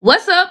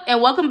What's up,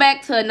 and welcome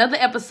back to another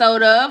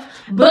episode of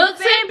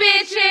Books and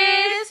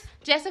Bitches.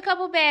 Just a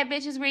couple bad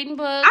bitches reading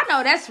books. I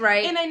know, that's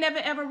right. And they never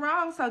ever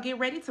wrong, so get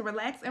ready to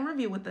relax and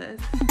review with us.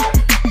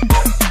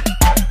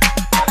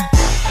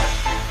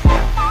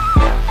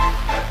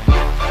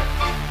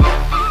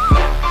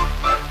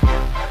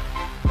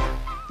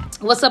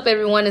 What's up,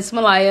 everyone? It's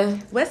Malaya.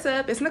 What's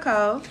up? It's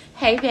Nicole.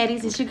 Hey,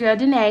 fatties. It's your girl,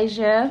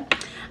 Denasia.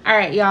 All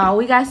right, y'all.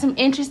 We got some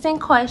interesting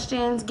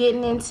questions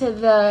getting into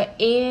the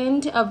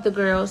end of The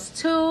Girls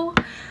 2.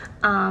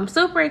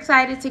 Super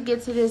excited to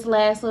get to this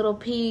last little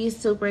piece.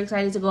 Super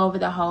excited to go over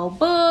the whole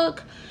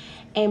book.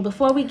 And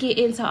before we get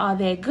into all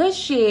that good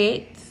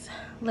shit,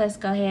 let's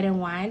go ahead and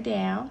wind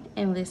down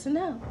and listen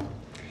up.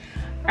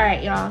 All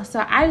right, y'all.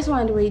 So I just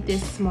wanted to read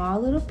this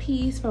small little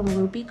piece from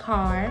Rupi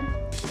Kaur.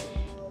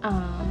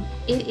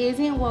 It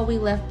isn't what we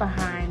left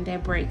behind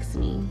that breaks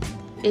me.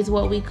 It's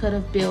what we could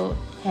have built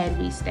had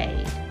we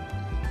stayed.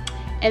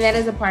 And that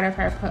is a part of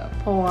her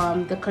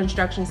poem, The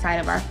Construction Site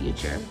of Our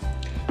Future.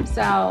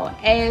 So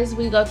as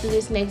we go through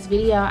this next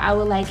video, I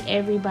would like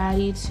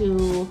everybody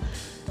to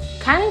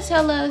kind of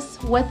tell us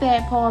what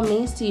that poem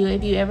means to you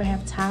if you ever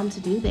have time to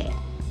do that.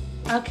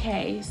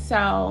 Okay,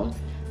 so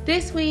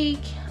this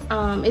week,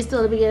 it's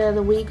still the beginning of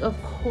the week, of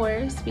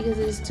course, because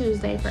it is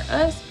Tuesday for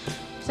us.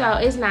 So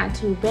it's not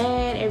too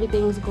bad.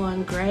 Everything's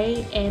going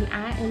great. And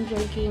I am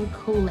drinking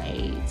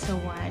Kool-Aid to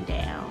wind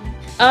down.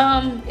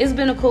 It's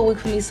been a cool week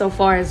for me so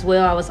far as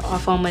well. I was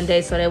off on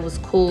Monday, so that was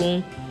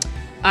cool.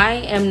 I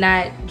am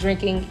not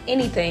drinking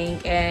anything,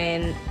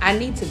 and I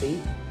need to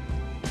be.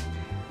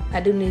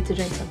 I do need to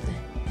drink something.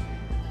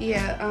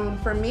 Yeah,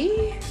 for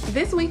me,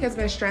 this week has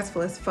been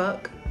stressful as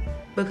fuck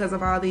because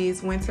of all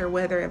these winter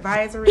weather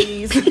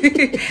advisories.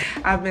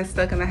 I've been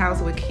stuck in the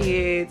house with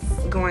kids,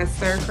 going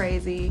stir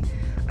crazy.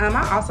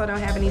 I also don't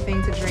have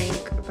anything to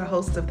drink. The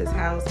hosts of this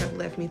house have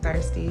left me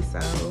thirsty, so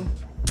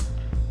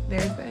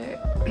there's that.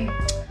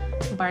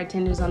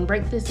 Bartender's on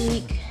break this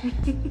week.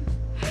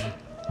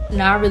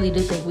 No, I really do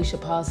think we should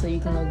pause so you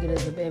can go get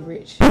us a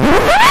beverage.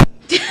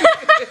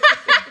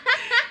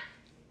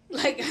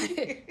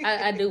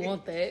 I do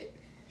want that.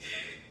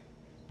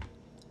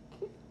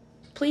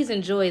 Please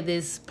enjoy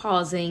this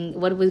pausing,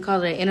 what do we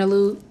call it, an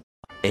interlude?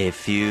 A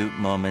few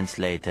moments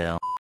later.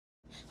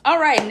 All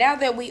right, now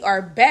that we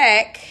are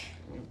back.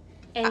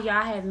 And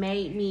y'all have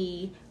made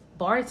me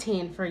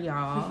bartend for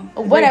y'all.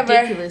 Whatever.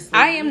 Ridiculously.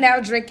 I am now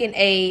drinking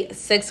a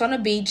Sex on the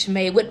Beach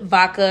made with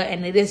vodka,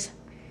 and it is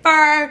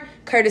fire,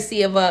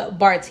 courtesy of a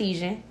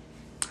Bartesian.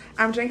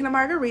 I'm drinking a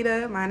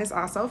margarita. Mine is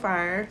also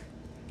fire.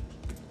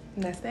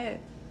 And that's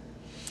that.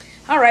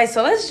 All right,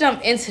 so let's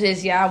jump into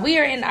this, y'all. We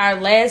are in our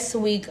last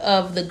week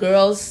of The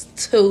Girls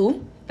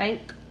 2.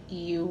 Thank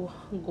you,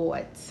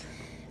 God.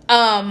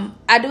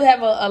 I do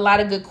have a lot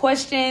of good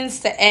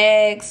questions to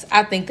ask.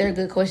 I think they're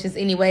good questions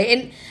anyway.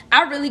 And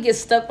I really get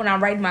stuck when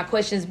I'm writing my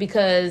questions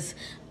because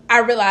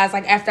I realize,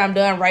 like, after I'm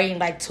done writing,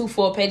 like, 2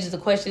 full pages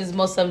of questions,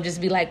 most of them just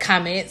be, like,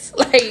 comments.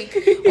 Like,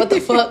 what the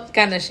fuck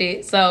kind of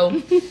shit.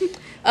 So,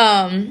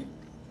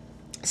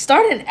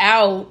 starting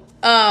out,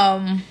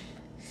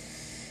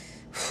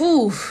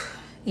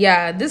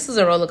 yeah, this is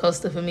a roller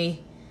coaster for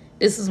me.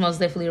 This is most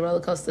definitely a roller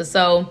coaster.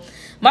 So,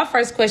 my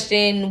first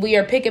question, we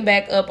are picking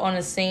back up on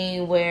a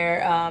scene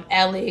where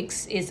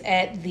Alex is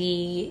at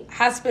the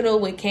hospital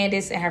with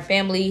Candace and her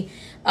family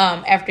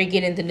after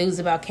getting the news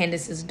about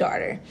Candace's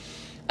daughter.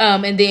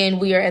 And then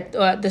we are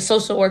at the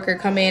social worker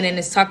come in and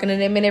is talking to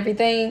them and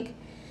everything.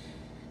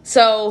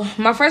 So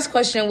my first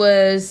question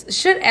was,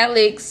 should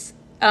Alex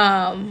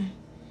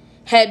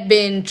had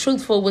been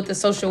truthful with the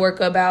social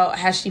worker about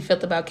how she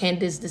felt about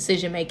Candace's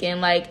decision making?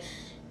 Like,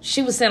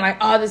 she was saying, like,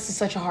 oh, this is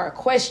such a hard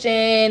question.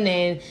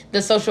 And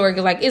the social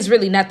worker, like, it's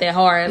really not that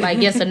hard. Like,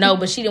 yes or no.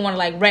 But she didn't want to,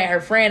 like, rat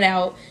her friend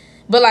out.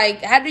 But,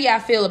 like, how do y'all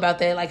feel about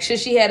that? Like, should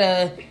she had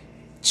to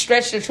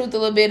stretch the truth a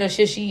little bit? Or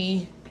should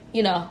she,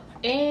 you know?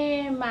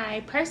 In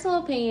my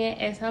personal opinion,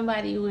 as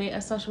somebody with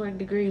a social work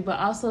degree, but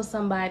also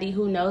somebody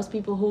who knows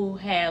people who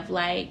have,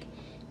 like,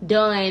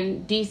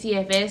 done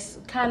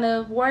DCFS kind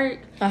of work.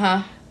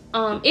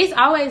 It's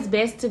always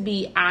best to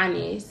be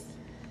honest.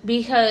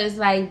 Because,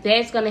 like,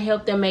 that's going to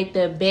help them make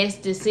the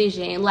best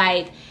decision.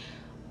 Like,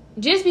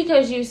 just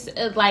because you,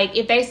 like,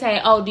 if they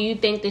say, oh, do you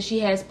think that she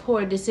has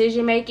poor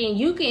decision making?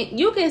 You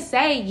can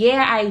say,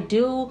 yeah, I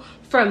do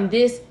from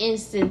this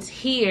instance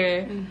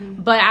here.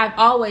 Mm-hmm. But I've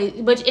always,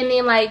 and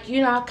then, like,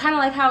 you know, kind of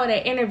like how in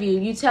an interview,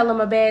 you tell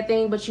them a bad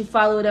thing, but you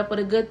follow it up with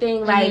a good thing.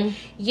 Mm-hmm. Like,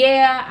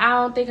 yeah, I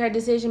don't think her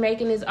decision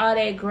making is all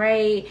that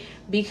great.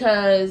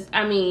 Because,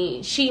 I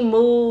mean, she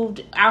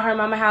moved out her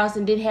mama house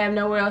and didn't have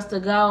nowhere else to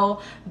go.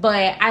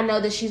 But I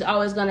know that she's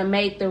always going to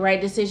make the right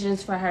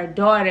decisions for her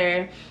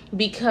daughter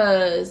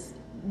because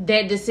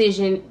that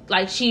decision,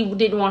 like, she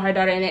didn't want her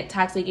daughter in that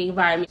toxic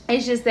environment.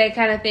 It's just that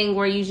kind of thing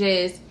where you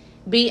just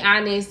be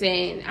honest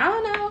and, I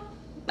don't know.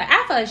 Like,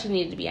 I feel like she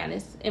needed to be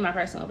honest, in my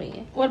personal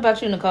opinion. What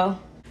about you, Nicole?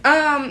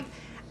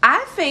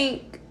 I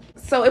think,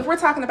 so if we're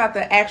talking about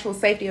the actual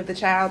safety of the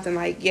child and,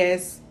 like,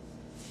 yes,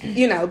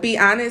 you know, be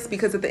honest,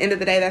 because at the end of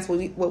the day, that's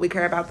what we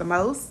care about the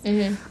most.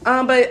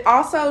 Mm-hmm. But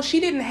also, she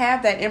didn't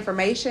have that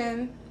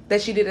information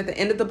that she did at the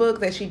end of the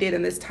book that she did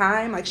in this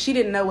time. Like, she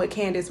didn't know what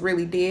Candace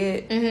really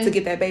did to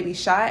get that baby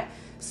shot.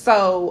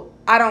 So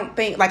I don't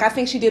think, like, I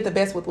think she did the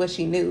best with what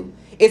she knew.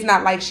 It's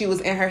not like she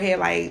was in her head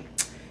like,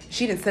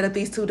 she didn't set up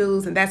these two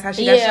dudes and that's how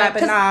she got shot.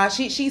 But nah,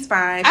 she's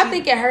fine. I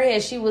think in her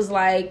head she was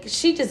like,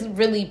 she just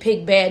really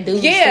picked bad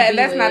dudes. Yeah, and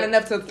that's not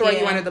enough to throw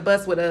you under the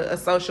bus with a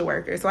social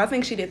worker. So I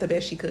think she did the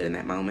best she could in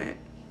that moment.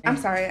 I'm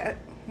sorry.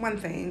 One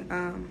thing.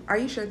 Are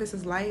you sure this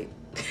is light?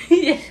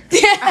 Yeah.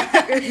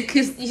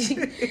 It's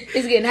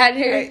getting hot in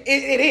here.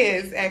 It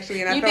is,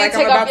 actually. And I You feel like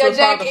did I'm about to take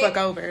fall off the your fuck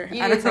over.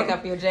 You need to take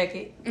off your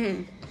jacket.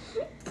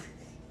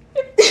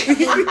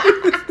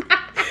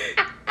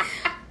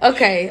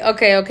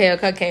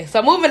 Okay.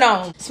 So moving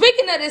on.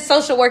 Speaking of this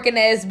social working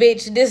ass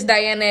bitch, this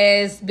Diana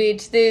ass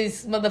bitch,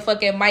 this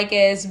motherfucking Mike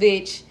ass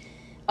bitch,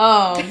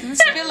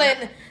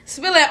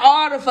 spilling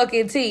all the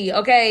fucking tea.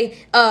 Okay.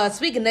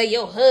 Speaking of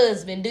your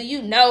husband, do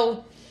you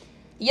know?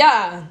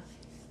 Yeah.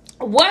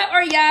 What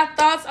are y'all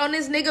thoughts on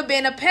this nigga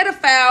being a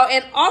pedophile?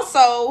 And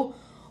also,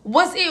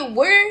 was it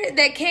weird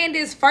that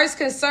Candace's first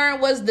concern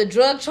was the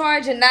drug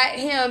charge and not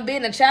him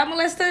being a child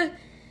molester?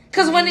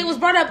 Because when it was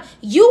brought up,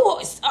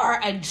 you are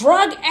a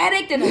drug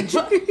addict and a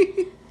drug... Bitch,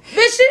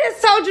 she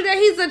just told you that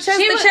he's a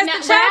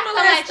chest-to-chest child molester. I feel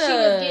like she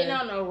was getting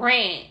on a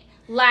rant.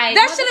 Like,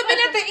 that should have been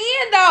at the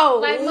end, though.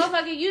 Like,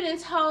 motherfucker, you done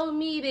told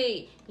me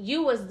that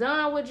you was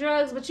done with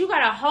drugs, but you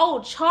got a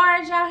whole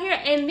charge out here,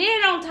 and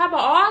then on top of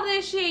all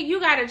this shit, you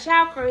got a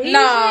child cohesion.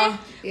 Nah.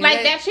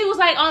 Like, that she was,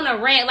 like, on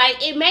a rant.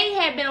 Like, it may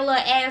have been a little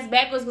ass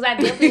backwards, because I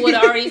definitely would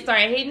have already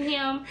started hitting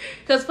him.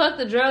 Because fuck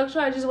the drug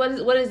charges. What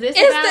is this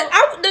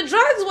about? The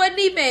drugs wasn't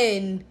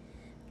even...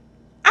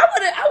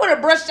 I would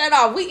have brushed that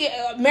off.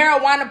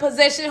 Marijuana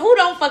possession. Who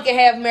don't fucking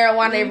have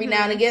marijuana every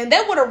now and again?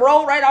 That would have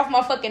rolled right off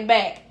my fucking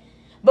back.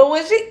 But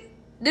when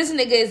this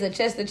nigga is a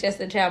chest-to-chest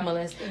child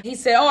molester. He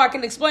said, I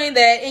can explain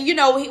that. And, you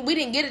know, we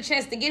didn't get a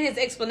chance to get his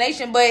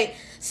explanation. But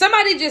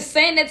somebody just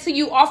saying that to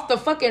you off the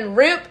fucking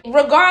rip,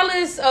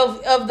 regardless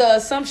of the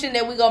assumption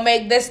that we gonna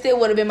make, that still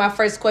would have been my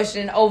first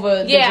question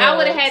over the drugs. I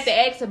would have had to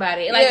ask about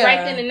it. Like, right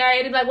then and there,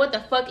 it'd be like, what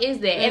the fuck is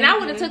that? And I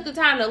would have took the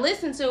time to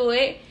listen to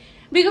it.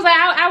 Because, like,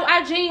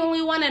 I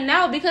genuinely want to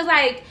know. Because,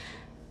 like,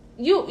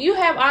 you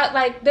have,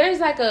 like, there's,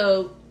 like,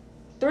 a...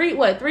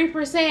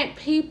 3%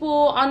 people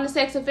on the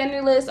sex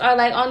offender list are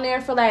like on there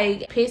for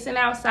like pissing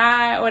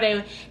outside, or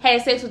they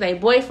had sex with their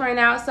boyfriend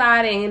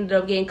outside and ended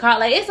up getting caught.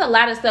 Like, it's a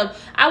lot of stuff.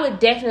 I would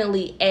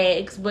definitely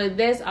ask, but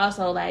that's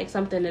also like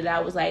something that I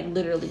was like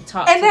literally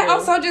taught. And that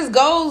also just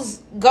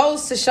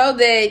goes to show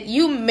that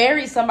you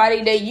married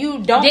somebody that you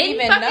don't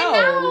even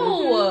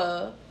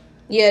know.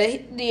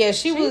 Yeah,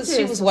 she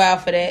was wild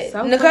for that.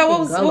 So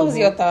Nicole, what was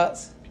your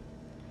thoughts?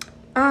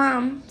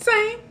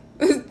 Same.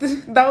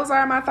 Those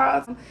are my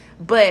thoughts.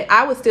 But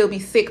I would still be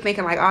sick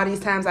thinking like all these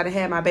times I'd have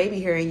had my baby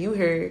here and you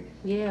here.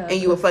 Yeah.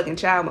 And you a fucking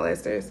child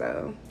molester,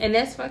 so. And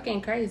that's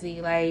fucking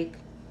crazy. Like,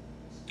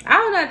 I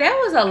don't know. That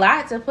was a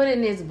lot to put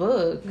in this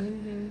book.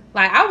 Mm-hmm.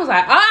 Like, I was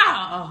like, like,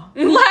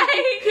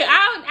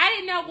 I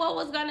didn't know what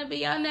was going to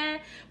be on there.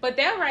 But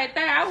that right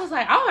there, I was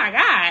like, oh my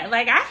God.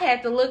 Like, I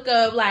had to look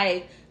up,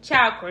 like,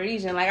 child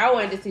cohesion. Like, I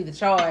wanted to see the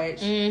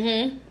charge.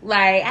 Mm-hmm.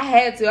 Like, I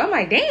had to. I'm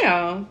like,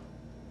 damn.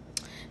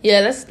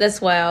 Yeah,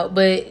 that's wild.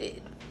 But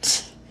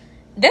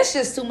that's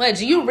just too much.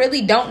 You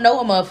really don't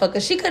know a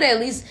motherfucker. She could at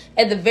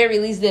the very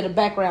least, did a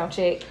background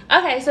check.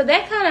 Okay, so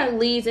that kind of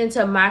leads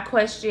into my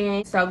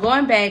question. So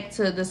going back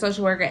to the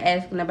social worker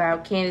asking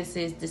about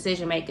Candace's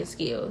decision-making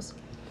skills.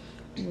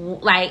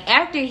 Like,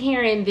 after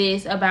hearing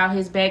this about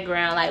his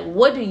background, like,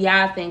 what do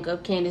y'all think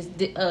of Candace's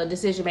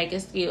decision-making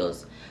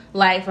skills?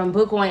 Like, from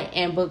book 1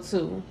 and book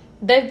 2?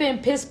 They've been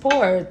piss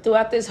poor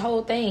throughout this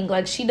whole thing.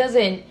 Like, she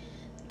doesn't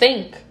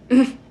think.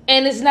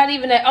 And it's not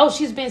even that,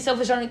 she's being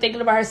selfish, only thinking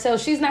about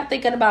herself. She's not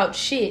thinking about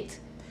shit.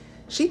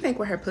 She think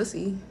with her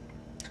pussy.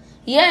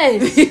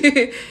 Yes.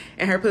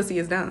 And her pussy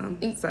is dumb,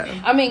 so.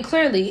 I mean,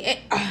 clearly.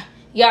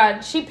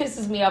 She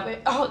pisses me off.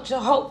 Oh,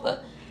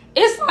 Jehovah.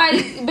 It's like,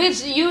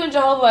 bitch, you and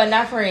Jehovah are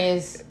not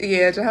friends.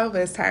 Yeah,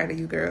 Jehovah is tired of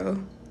you,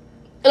 girl.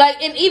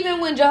 Like, and even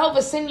when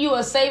Jehovah send you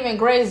a saving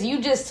grace, you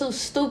just too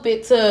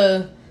stupid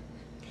to...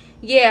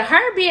 Yeah,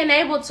 her being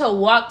able to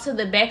walk to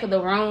the back of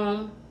the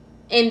room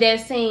in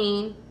that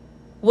scene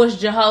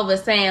was Jehovah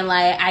saying,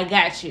 like, I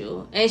got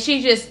you. And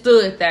she just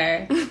stood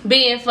there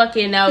being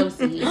fucking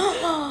nosy.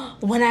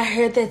 When I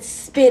heard that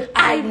spit,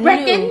 I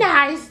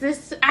recognized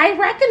this. I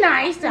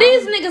recognized them.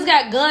 These niggas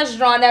got guns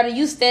drawn out and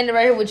you standing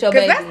right here with your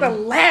baby. Because that's the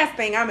last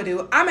thing I'm going to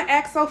do. I'm going to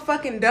act so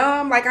fucking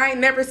dumb like I ain't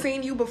never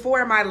seen you before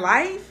in my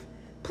life.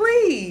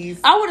 Please.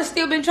 I would have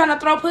still been trying to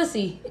throw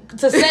pussy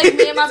to save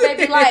me and my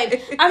baby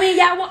life. I mean,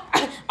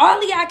 all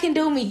of y'all can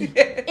do me.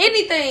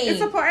 Anything.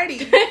 It's a party.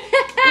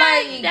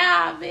 Like,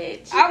 nah,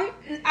 bitch.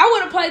 I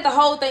would have played the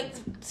whole thing.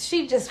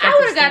 She just I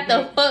would have got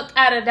the fuck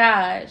out of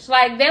Dodge.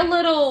 Like, that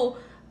little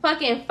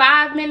fucking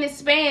 5-minute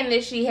span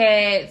that she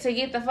had to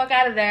get the fuck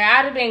out of there.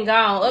 I'd have been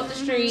gone up the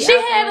street. She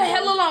had a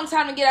hella long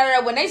time to get out of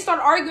there. When they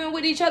started arguing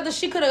with each other,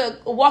 she could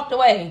have walked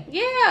away.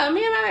 Yeah,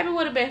 me and my baby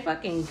would have been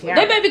fucking gone.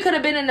 They baby could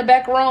have been in the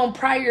back room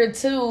prior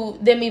to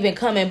them even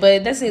coming,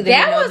 but that's neither here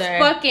That nor was there.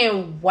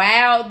 fucking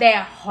wild,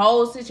 that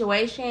whole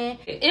situation.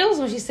 It was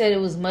when she said it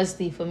was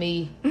musty for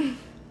me.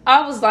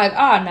 I was like,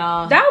 oh,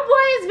 no. Those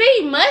boys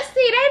be musty.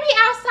 They be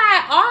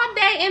outside all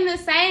day in the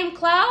same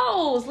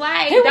clothes.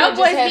 Like, those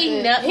boys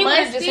be musty. He would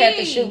have just had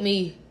to shoot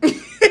me.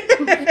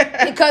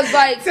 Because,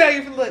 like... Tell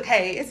you, look,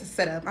 hey, it's a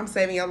setup. I'm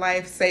saving your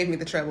life. Save me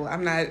the trouble.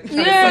 I'm not...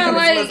 Yeah,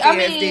 like, I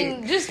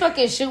mean, just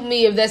fucking shoot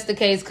me if that's the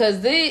case.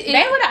 Because they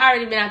would have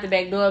already been out the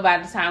back door by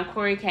the time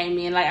Corey came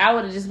in. Like, I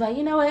would have just been like,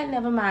 you know what?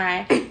 Never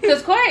mind.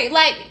 Because Corey,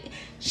 like...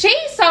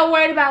 She's so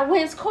worried about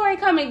when's Corey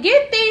coming.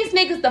 Get these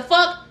niggas the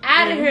fuck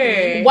out of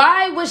here.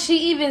 Why would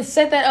she even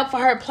set that up for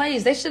her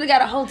place? They should have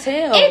got a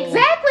hotel.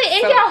 Exactly.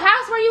 In your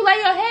house where you lay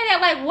your head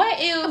at. Like, what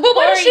if but what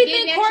Corey did she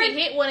didn't think Corey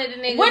actually hit one of the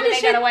niggas and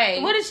they got away?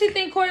 What did she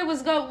think Corey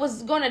was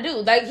going to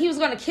do? Like, he was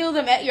going to kill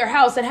them at your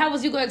house. And how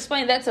was you going to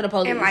explain that to the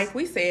police? And like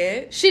we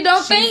said, she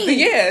don't think.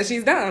 Yeah,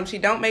 she's dumb. She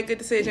don't make good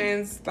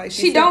decisions. Like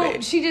she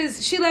don't.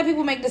 She let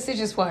people make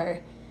decisions for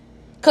her.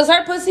 Cause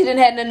her pussy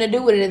didn't have nothing to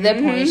do with it at that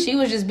point. She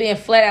was just being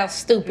flat out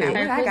stupid.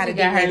 Her pussy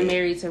got her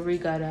married to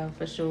Rico though,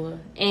 for sure,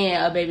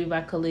 and a baby by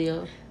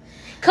Khalil.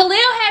 Khalil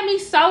had me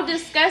so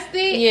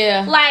disgusted.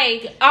 Yeah.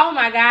 Like, oh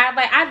my God.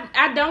 Like,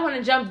 I don't want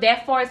to jump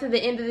that far to the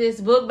end of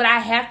this book, but I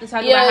have to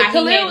talk about how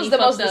Khalil was the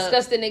most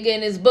disgusting nigga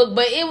in this book.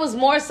 But it was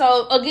more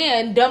so,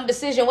 again, dumb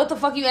decision. What the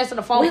fuck you answering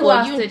the phone for? We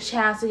lost a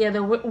child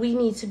together. We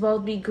need to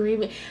both be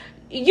grieving.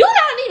 You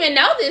don't even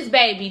know this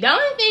baby. The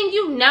only thing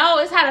you know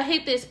is how to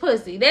hit this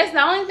pussy. That's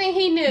the only thing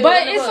he knew.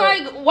 But it's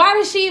like, why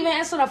did she even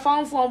answer the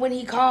phone for him when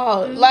he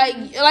called?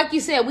 Mm-hmm. Like you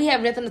said, we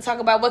have nothing to talk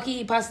about. What could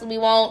he possibly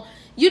want?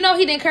 You know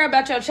he didn't care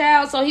about your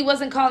child, so he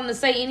wasn't calling to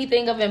say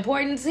anything of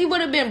importance. He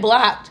would have been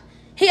blocked.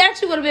 He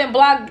actually would have been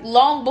blocked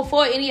long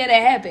before any of that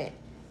happened.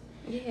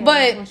 Yeah,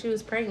 but when she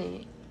was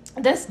pregnant.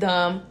 That's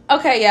dumb.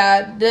 Okay,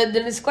 y'all. The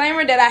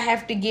disclaimer that I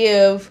have to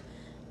give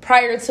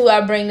prior to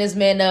I bring this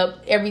man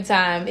up every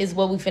time is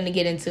what we finna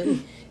get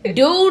into.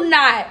 Do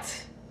not.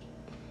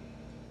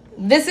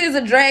 This is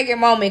a dragging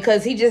moment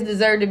because he just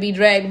deserved to be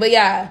dragged. But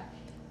yeah,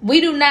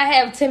 we do not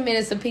have 10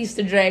 minutes apiece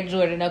to drag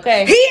Jordan,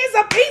 okay? He is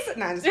a piece of...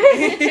 No, just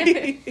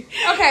kidding.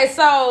 Okay,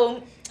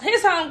 so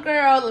his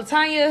homegirl,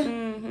 LaTanya.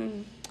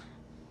 Mm-hmm.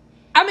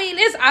 I mean,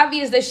 it's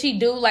obvious that she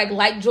do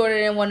like Jordan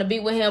and want to be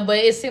with him, but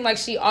it seemed like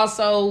she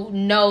also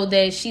know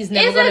that she's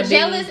never going to be...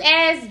 It's a jealous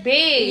ass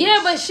bitch.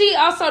 Yeah, but she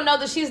also know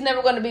that she's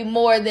never going to be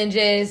more than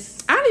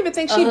just... I don't even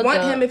think she'd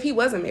want him if he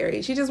wasn't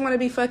married. She just want to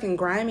be fucking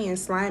grimy and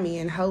slimy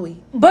and hoey.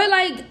 But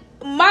like,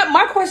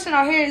 my question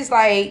out here is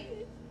like,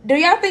 do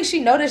y'all think she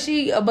know that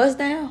she a bust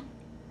down?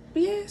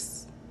 Yes.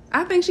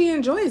 I think she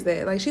enjoys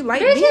that. Like, she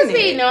likes being bitches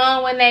be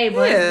knowing when they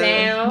bust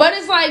down. But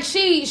it's like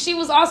she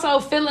was also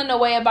feeling the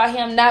way about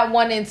him not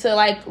wanting to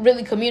like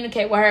really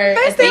communicate with her.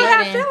 They still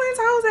have feelings.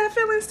 Hoes have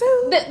feelings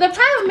too. The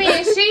problem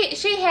is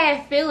she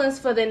had feelings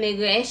for the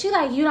nigga, and she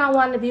like, you don't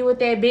want to be with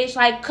that bitch,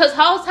 like, cause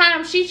whole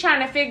time she trying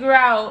to figure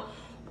out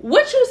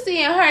what you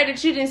see in her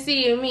that you didn't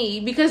see in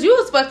me, because you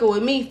was fucking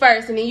with me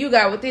first, and then you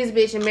got with this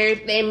bitch and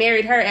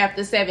married her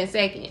after 7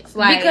 seconds.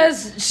 Like,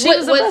 because she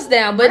was a bust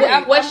down, but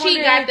what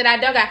she got that I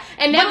don't got,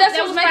 and that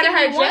was making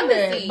her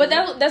jealousy.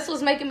 But that's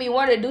what's making me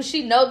wonder: do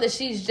she know that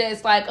she's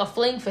just like a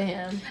fling for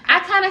him?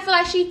 I kind of feel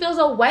like she feels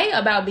a way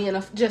about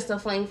being just a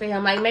fling for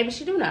him. Like, maybe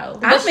she do know.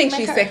 I think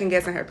she's second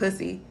guessing her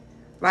pussy.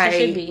 Like,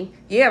 she should be.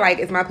 Yeah, like,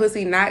 is my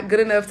pussy not good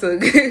enough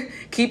to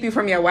keep you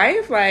from your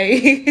wife?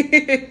 Like,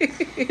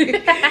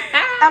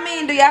 I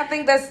mean, do y'all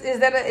think is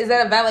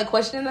that a valid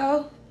question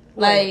though?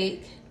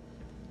 Like,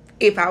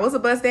 if I was a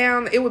bust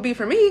down, it would be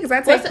for me because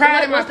I take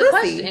pride in my pussy.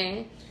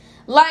 Question?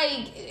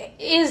 Like,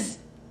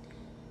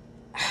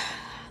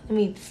 let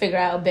me figure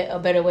out a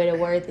better way to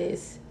word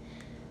this.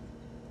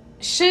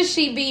 Should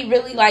she be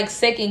really like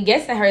second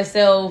guessing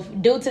herself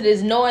due to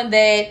this, knowing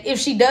that if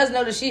she does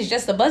know that she's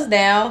just a bust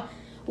down,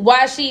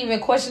 why is she even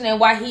questioning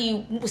why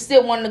he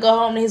still wanted to go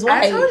home to his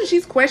wife? I told you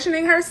she's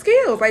questioning her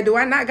skills. Like, do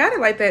I not got it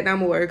like that no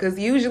more? Because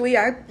usually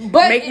I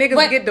make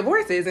niggas get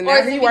divorces, and now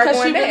you are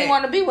going back. She really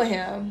want to be with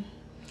him?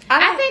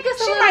 I think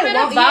it's a little bit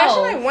of both. Yeah,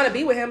 she might want to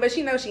be with him, but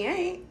she knows she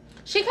ain't.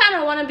 She kind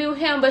of want to be with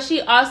him, but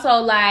she also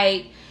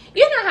like,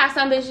 you know how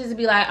some bitches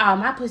be like, oh,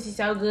 my pussy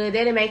so good,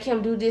 that'll make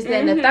him do this, that,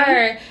 and the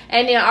third.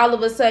 And then all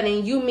of a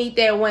sudden, you meet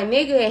that one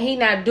nigga, and he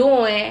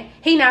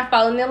not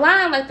following in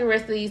line like the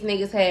rest of these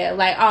niggas have.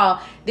 Like,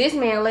 oh, this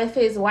man left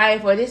his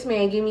wife, or this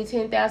man give me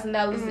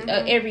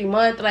 $10,000 every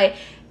month. Like,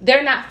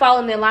 they're not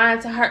following in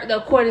line to her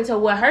according to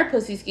what her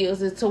pussy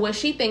skills is, to what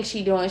she thinks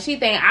she doing. She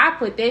think, I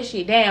put that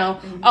shit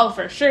down. Oh,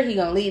 for sure he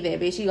gonna leave that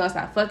bitch. He gonna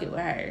stop fucking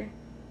with her.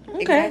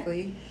 Okay.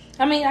 Exactly.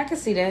 I mean, I can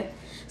see that.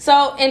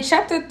 So, in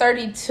chapter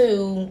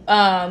 32,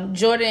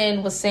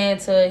 Jordan was saying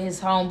to his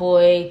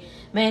homeboy,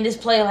 man, this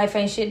play life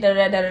ain't shit,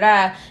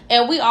 da-da-da-da-da.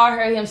 And we all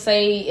heard him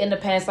say in the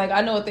past, like, I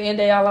know at the end of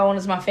the day, all I want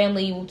is my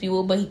family with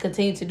you, but he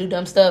continued to do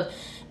dumb stuff.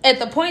 at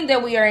the point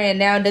that we are in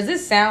now, does it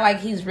sound like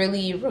he's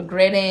really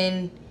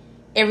regretting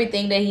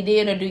everything that he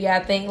did, or do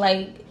y'all think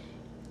like,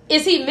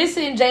 is he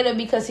missing Jada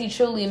because he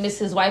truly misses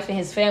his wife and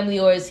his family,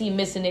 or is he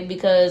missing it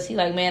because he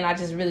like, man, I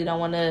just really don't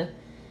want to,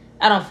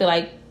 I don't feel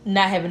like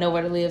not having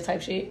nowhere to live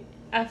type shit?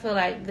 I feel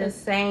like the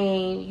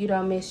saying, you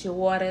don't miss your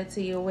water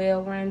till your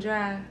well run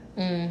dry,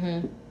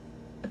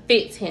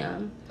 fits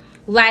him.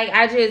 Like,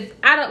 I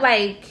don't,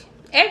 like,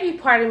 every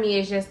part of me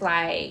is just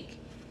like,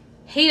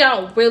 he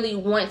don't really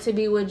want to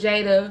be with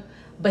Jada,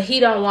 but he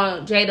don't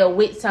want Jada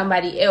with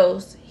somebody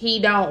else. He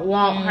don't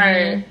want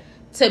her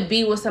to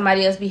be with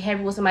somebody else, be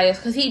happy with somebody else,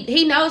 because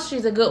he knows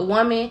she's a good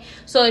woman.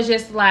 So it's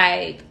just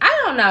like,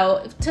 I don't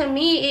know. To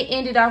me, it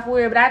ended off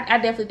weird, but I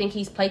definitely think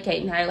he's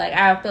placating her. Like,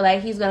 I feel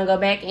like he's going to go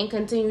back and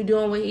continue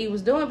doing what he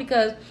was doing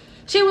because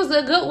she was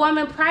a good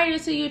woman prior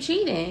to you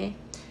cheating.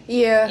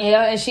 Yeah.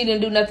 Yeah, and she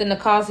didn't do nothing to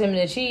cause him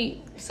to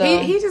cheat. So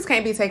he just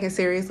can't be taken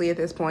seriously at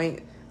this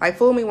point. Like,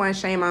 fool me once,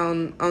 shame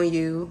on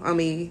you, on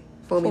me.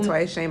 Fool me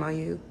twice, shame on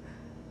you.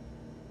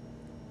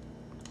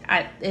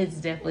 It's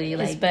definitely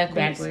like it's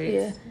backwards.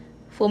 Yeah.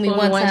 Fool me Fool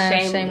one once,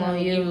 time, shame on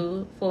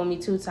you. Fool me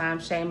 2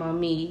 times, shame on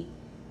me.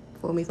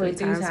 Fool me 3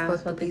 times,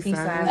 fuck the peace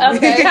sign.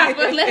 Okay.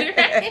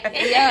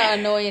 Y'all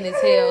annoying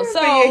as hell. So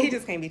but yeah, he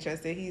just can't be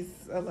trusted. He's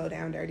a low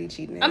down, dirty,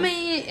 cheating ass. I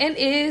mean, and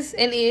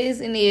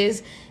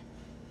is.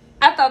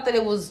 I thought that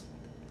it was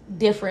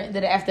different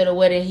that after the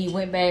wedding he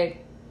went back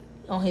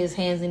on his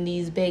hands and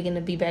knees begging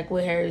to be back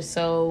with her.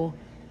 So,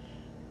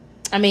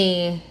 I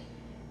mean,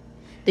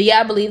 do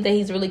y'all believe that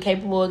he's really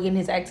capable of getting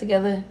his act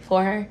together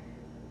for her?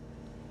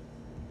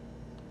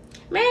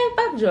 Man,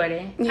 fuck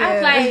Jordan. Yeah.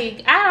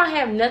 I don't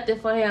have nothing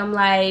for him.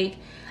 Like,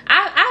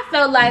 I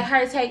felt like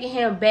her taking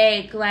him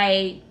back,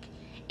 like,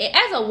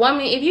 as a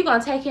woman, if you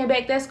gonna take him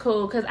back, that's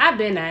cool, because I've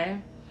been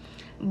there.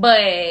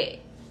 But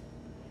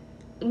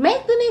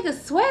make the nigga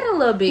sweat a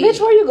little bit. Bitch,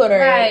 where you go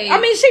there? Right.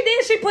 I mean, she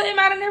did. She put him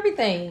out and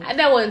everything.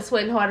 That wasn't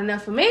sweating hard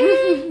enough for me.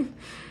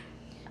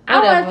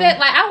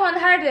 I want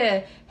her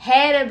to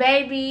have a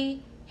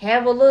baby,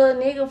 have a little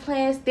nigga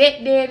playing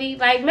stepdaddy.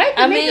 Like, make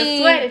the nigga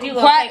sweat if you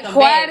gonna take him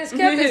quiet back. as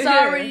kept is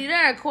already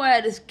there.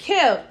 Quiet as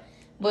kept.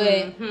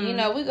 But, you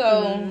know, we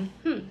go,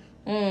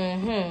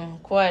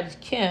 quiet as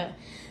kept.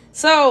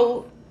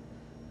 So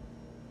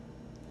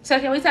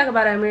can we talk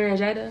about Amir and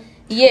Jada?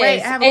 Yes.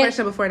 Wait, I have a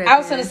question before that. I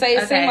was going to say, it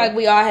Okay. seemed like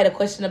we all had a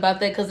question about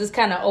that because it's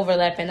kind of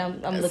overlapping. I'm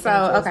looking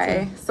at those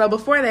too. So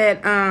before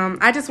that,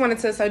 I just wanted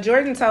to, so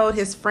Jordan told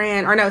his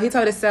friend, or no, he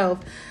told himself,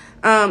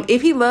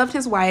 if he loved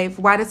his wife,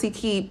 why does he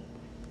keep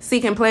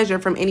seeking pleasure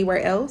from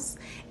anywhere else?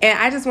 And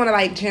I just want to,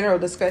 like, general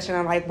discussion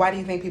on, like, why do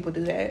you think people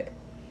do that?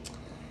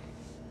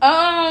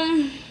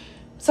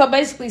 So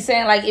basically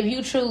saying, like, if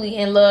you truly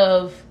in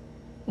love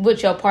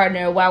with your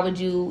partner, why would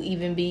you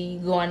even be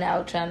going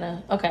out trying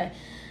to, okay.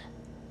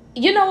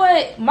 You know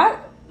what?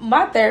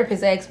 My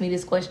therapist asked me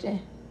this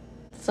question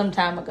some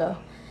time ago.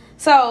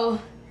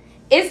 So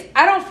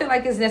I don't feel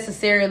like it's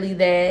necessarily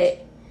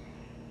that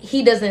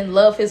he doesn't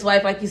love his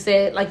wife, like you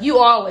said. Like you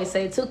always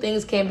say, 2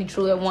 things can't be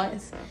true at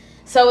once.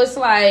 So it's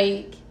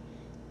like,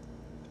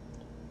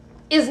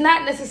 it's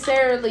not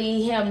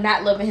necessarily him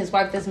not loving his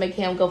wife that's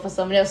making him go for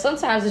someone else.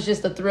 Sometimes it's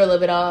just the thrill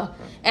of it all.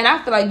 And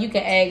I feel like you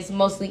can ask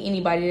mostly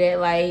anybody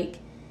that, like,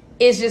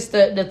 it's just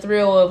the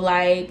thrill of,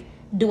 like,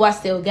 do I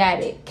still got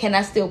it? Can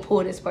I still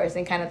pull this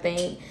person kind of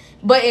thing?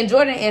 But in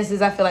Jordan's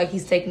instance, I feel like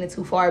he's taking it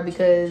too far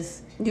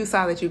because You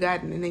saw that you got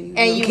it, and then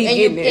you keep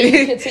getting it. And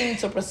you continue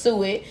to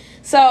pursue it.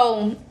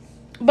 So,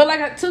 but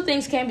like 2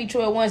 things can't be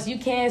true at once. You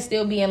can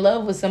still be in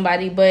love with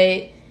somebody,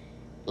 but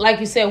like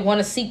you said, want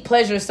to seek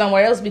pleasure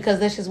somewhere else because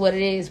that's just what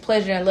it is.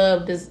 Pleasure and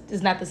love is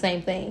not the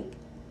same thing.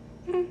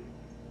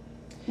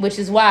 Which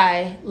is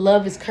why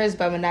love is cursed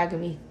by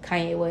monogamy,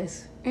 Kanye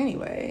West.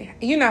 Anyway,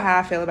 you know how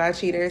I feel about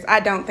cheaters.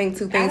 I don't think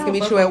 2 things can be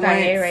true at once.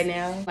 Kanye right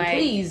now. Like,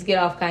 Please get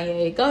off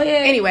Kanye. Go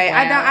ahead. Anyway,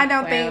 I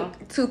don't Wow.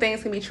 think 2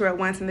 things can be true at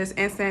once in this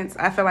instance.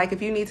 I feel like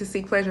if you need to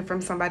seek pleasure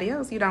from somebody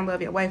else, you don't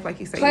love your wife like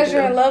you say Pleasure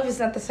you do. and love is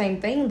not the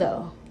same thing,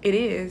 though. It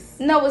is.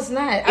 No, it's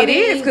not. It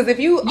is, because if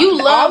you all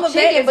love of that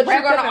chicken, is but you're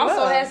wrapped up gonna in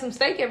also love. have some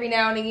steak every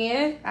now and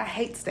again. I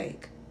hate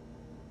steak.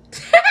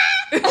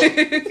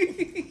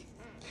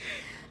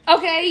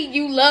 Okay,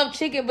 you love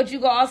chicken, but you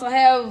can also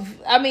have,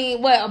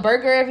 a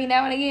burger every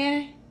now and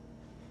again?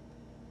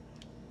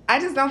 I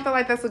just don't feel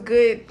like that's a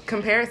good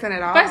comparison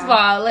at all. First of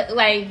all,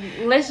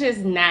 let's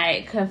just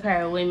not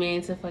compare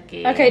women to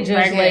fucking Okay,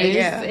 Judge burgers Lady,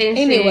 yeah. and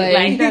Anyway. shit.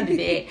 Like, don't do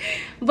that.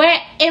 But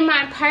in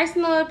my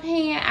personal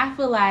opinion, I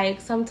feel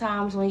like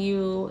sometimes when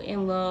you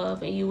in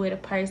love and you with a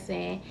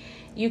person,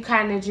 you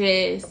kind of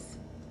just,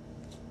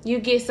 you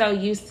get so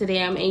used to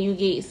them and you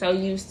get so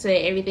used to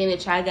everything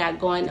that y'all got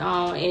going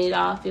on, and it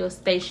all feels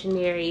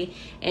stationary,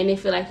 and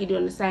it feel like you're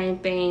doing the same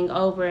thing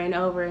over and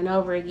over and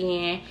over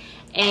again.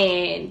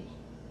 And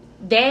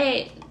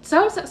that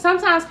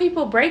sometimes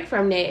people break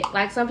from that.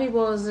 Like, some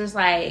people is just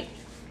like,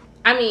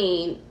 I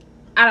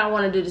don't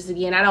want to do this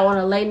again. I don't want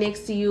to lay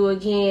next to you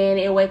again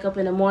and wake up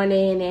in the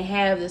morning and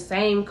have the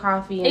same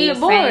coffee and You're the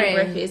boring. same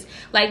breakfast.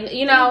 Like, you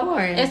You're know,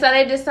 boring. and so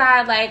they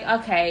decide, like,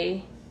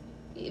 okay,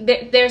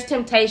 there's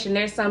temptation.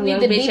 There's some You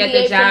young need to bitch at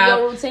the deviate from your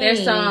job. routine.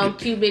 There's some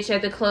cute bitch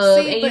at the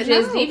club, and you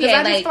just deviate.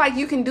 I just feel like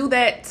you can do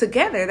that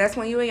together. That's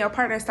when you and your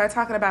partner start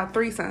talking about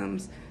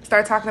threesomes.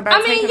 Start talking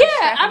about taking a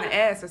strap in the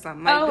ass or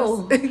something.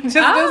 Like, just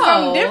do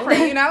something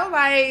different, you know?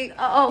 Like,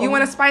 you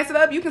want to spice it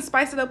up? You can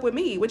spice it up with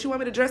me. What you want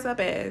me to dress up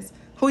as?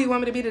 Who you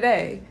want me to be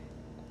today?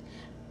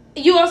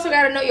 You also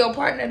got to know your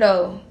partner,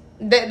 though.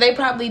 They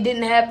probably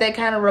didn't have that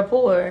kind of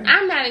rapport.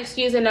 I'm not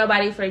excusing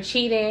nobody for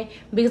cheating,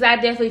 because I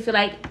definitely feel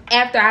like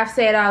after I've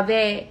said all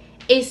that,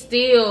 it's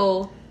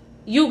still...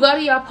 You go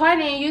to your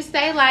partner and you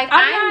say, like,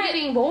 I'm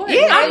getting bored.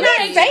 Yeah, I'm not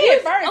say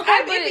it first.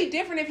 Okay, it'd be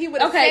different if he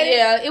would have said it.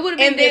 Yeah, it would have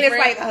been different.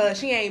 And then it's like,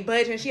 she ain't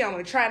budging. She don't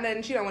want to try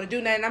nothing. She don't want to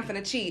do nothing. I'm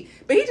finna cheat.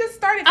 But he just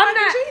started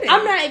cheating.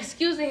 I'm not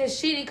excusing his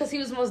cheating because he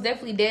was most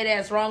definitely dead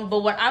ass wrong.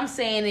 But what I'm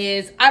saying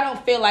is, I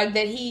don't feel like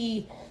that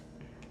he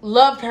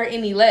loved her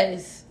any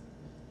less.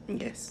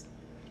 Yes.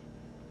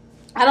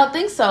 I don't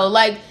think so.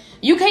 Like,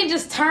 you can't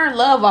just turn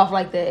love off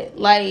like that.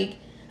 Like,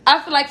 I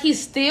feel like he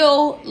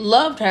still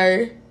loved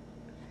her.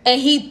 And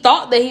he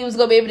thought that he was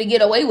going to be able to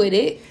get away with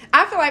it.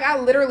 I feel like I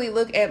literally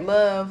look at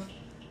love,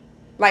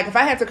 like if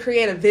I had to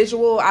create a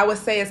visual, I would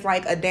say it's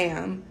like a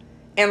dam.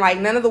 And like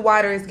none of the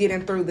water is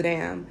getting through the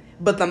dam.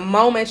 But the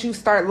moment you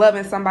start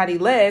loving somebody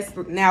less,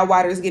 now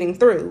water is getting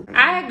through.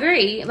 I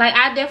agree. Like,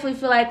 I definitely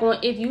feel like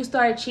if you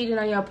start cheating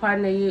on your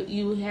partner,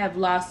 you have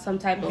lost some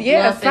type of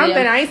love for something.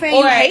 them. I ain't saying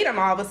you hate them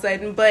all of a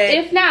sudden, but...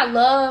 If not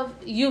love,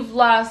 you've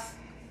lost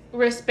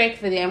respect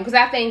for them. Because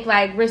I think,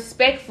 like,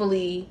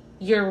 respectfully...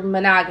 you're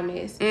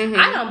monogamous.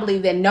 I don't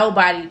believe that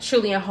nobody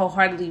truly and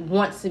wholeheartedly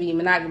wants to be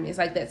monogamous.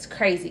 Like, that's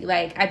crazy.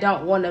 Like, I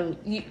don't want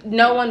to...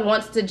 no one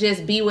wants to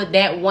just be with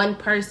that one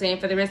person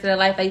for the rest of their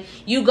life. Like,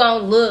 you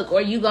gonna look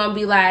or you gonna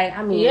be like...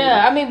 I mean...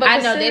 Yeah, I mean, but I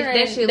know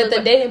that shit that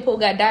the dating pool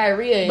got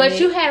diarrhea in but it.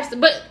 you have...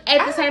 But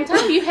at the same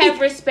time, you have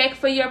respect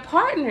for your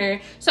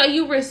partner. So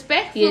you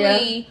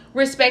respectfully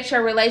respect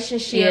your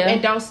relationship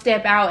and don't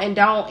step out and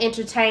don't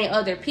entertain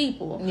other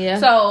people. Yeah.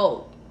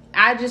 So...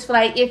 I just feel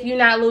like if you're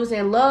not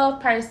losing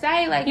love per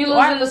se, like you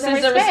are losing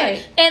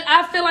respect. And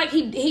I feel like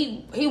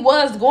he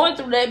was going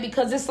through that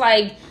because it's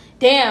like,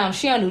 damn,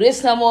 she don't do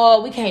this no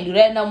more. We can't do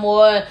that no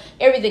more.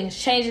 Everything's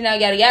changing now,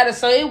 yada yada.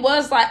 So it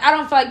was like, I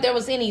don't feel like there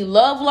was any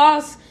love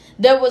loss.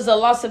 There was a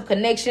loss of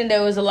connection.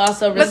 There was a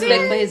loss of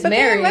respect for his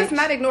marriage. Let's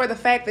not ignore the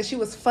fact that she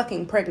was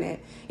fucking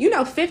pregnant.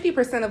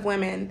 50% of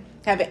women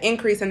have an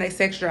increase in their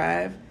sex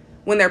drive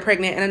when they're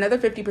pregnant, and another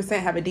 50%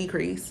 have a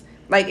decrease.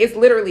 Like, it's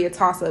literally a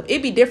toss-up.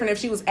 It'd be different if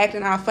she was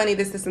acting all funny,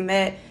 this, and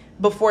that,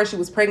 before she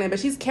was pregnant. But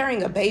she's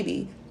carrying a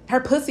baby. Her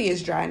pussy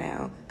is dry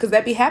now. Because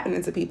that be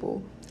happening to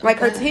people. Like,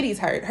 her titties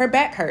hurt. Her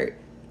back hurt.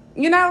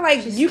 You know,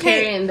 like, she's you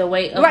can't... carrying the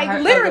weight of like,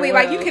 her, literally, of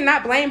the like, you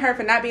cannot blame her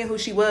for not being who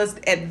she was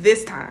at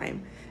this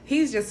time.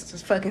 He's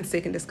just fucking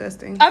sick and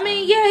disgusting. I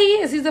mean, yeah,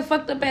 he is. He's a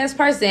fucked up ass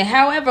person.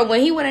 However,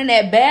 when he went in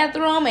that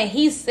bathroom and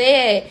he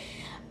said...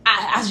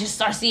 I just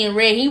start seeing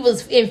red. He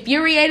was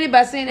infuriated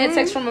by seeing that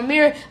text from a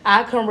mirror.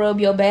 I can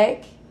rub your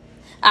back.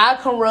 I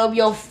can rub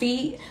your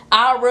feet.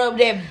 I'll rub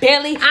that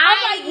belly. I'm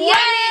like,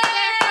 yes!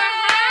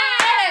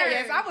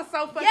 Yes, I was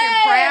so fucking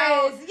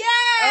proud.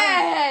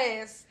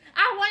 Yes!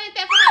 I wanted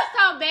that for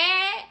her so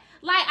bad.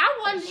 Like, I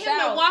wanted him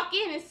to walk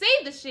in and see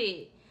the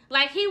shit.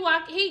 Like,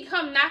 he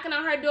come knocking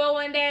on her door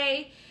one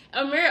day.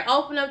 Amir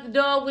opened up the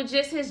door with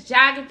just his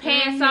jogging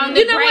pants on.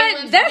 You know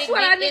what? That's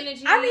what I need.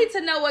 Energy. I need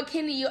to know what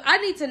I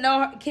need to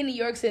know Kenny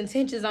York's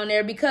intentions on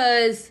there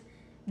because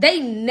they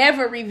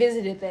never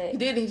revisited that. He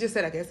did. He just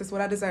said, "I guess that's what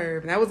I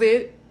deserve," and that was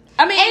it.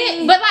 I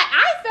mean, but like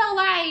I felt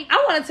like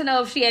I wanted to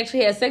know if she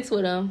actually had sex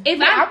with him.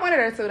 I wanted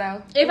her to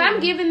though. If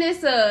I'm giving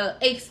this a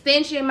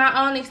extension,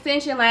 my own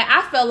extension, like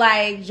I felt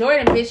like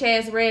Jordan bitch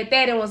ass read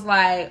that and was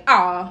like,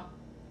 "Oh,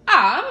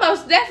 I'm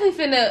most definitely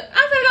finna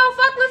go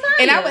fuck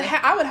Lasagna." And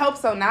I would hope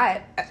so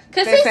not.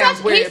 Cause he's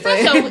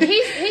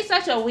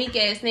such a weak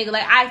ass nigga.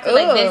 Like I feel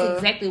like that's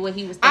exactly what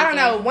he was thinking. I don't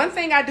know. One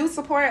thing I do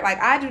support, like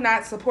I do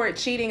not support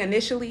cheating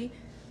initially,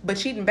 but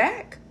cheating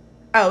back,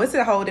 it's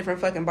a whole different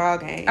fucking ball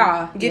game.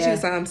 Get you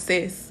some,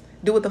 sis.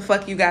 Do what the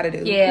fuck you gotta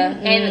do. Yeah,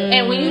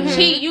 and when you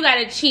cheat, you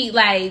gotta cheat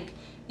like.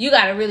 You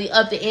gotta really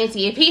up the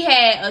ante. If he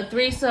had a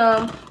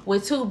threesome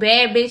with 2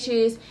 bad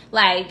bitches,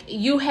 like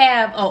you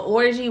have an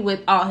orgy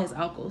with all his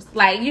uncles.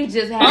 Like you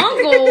just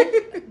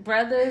have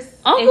brothers.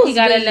 Uncles, if he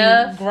got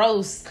enough,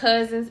 gross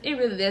cousins. It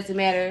really doesn't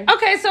matter.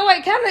 Okay, so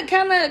wait, kind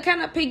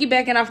of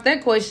piggybacking off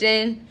that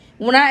question.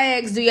 When I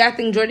asked, do y'all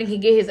think Jordan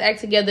can get his act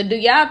together? Do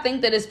y'all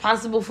think that it's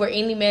possible for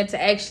any man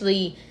to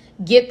actually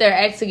get their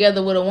act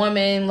together with a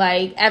woman?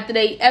 Like after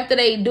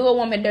they do a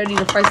woman dirty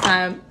the first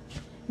time.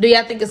 Do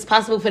y'all think it's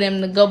possible for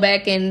them to go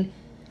back and...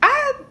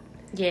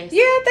 Yes.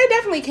 Yeah, they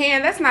definitely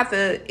can. That's not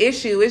the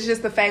issue. It's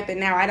just the fact that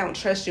now I don't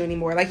trust you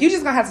anymore. Like, you're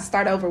just going to have to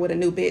start over with a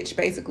new bitch,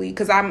 basically.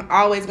 Because I'm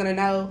always going to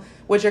know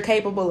what you're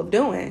capable of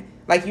doing.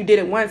 Like, you did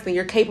it once, then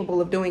you're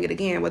capable of doing it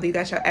again, whether you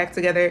got your act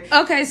together.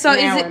 Okay, so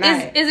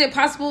is it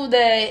possible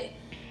that...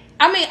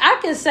 I mean, I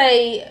can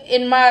say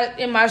in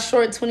my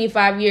short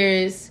 25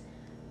 years,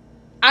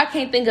 I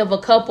can't think of a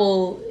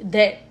couple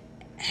that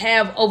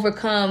have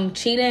overcome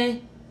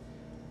cheating.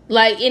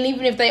 Like, and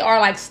even if they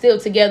are, like, still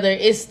together,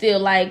 it's still,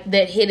 like,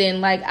 that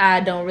hidden, like, I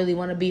don't really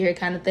want to be here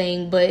kind of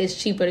thing, but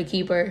it's cheaper to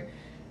keep her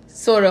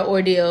sort of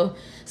ordeal.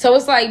 So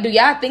it's like, do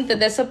y'all think that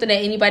that's something that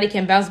anybody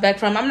can bounce back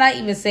from? I'm not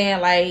even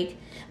saying, like,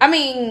 I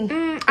mean,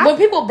 when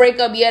people break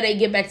up, yeah, they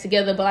get back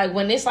together, but, like,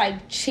 when it's,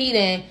 like,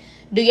 cheating,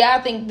 do y'all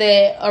think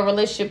that a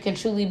relationship can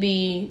truly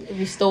be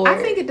restored?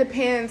 I think it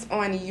depends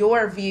on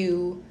your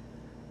view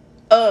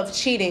of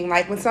cheating.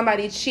 Like, when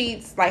somebody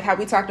cheats, like how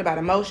we talked about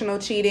emotional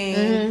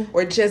cheating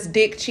or just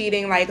dick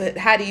cheating, like,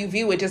 how do you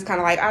view it? Just kind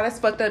of like, oh, that's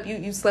fucked up,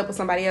 you slept with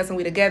somebody else and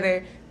we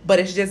together, but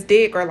it's just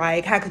dick, or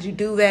like, how could you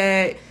do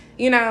that?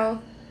 You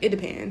know, it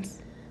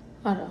depends.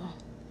 Hold on.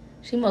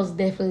 She most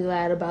definitely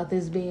lied about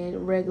this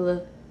being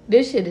regular.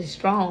 This shit is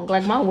strong.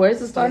 Like, my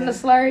words are starting to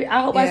slur.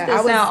 I hope I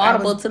still sound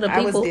audible to the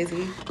people. I was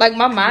dizzy. Like,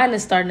 my mind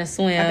is starting to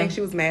swim. I think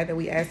she was mad that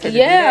we asked her to do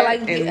that, like,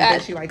 and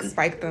that she, like,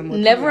 spiked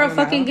them. Never a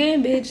fucking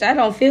game, bitch. I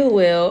don't feel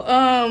well.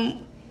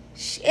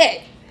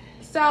 Shit.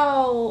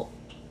 So,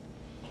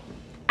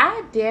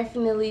 I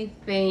definitely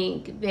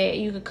think that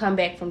you could come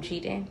back from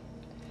cheating.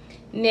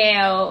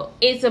 Now,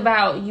 it's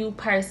about you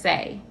per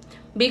se.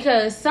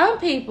 Because some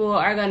people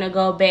are going to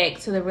go back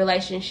to the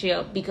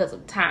relationship because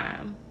of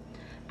time.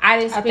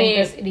 I think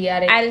that's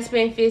idiotic. I done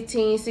spent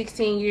 15,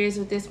 16 years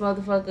with this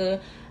motherfucker.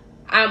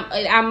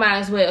 I might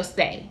as well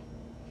stay.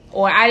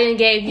 Or I didn't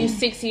gave you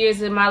 6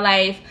 years of my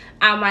life.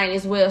 I might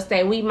as well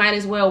stay. We might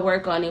as well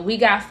work on it. We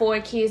got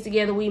 4 kids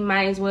together. We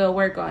might as well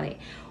work on it.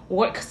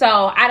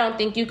 So I don't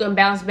think you can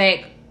bounce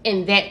back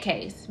in that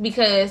case,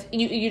 because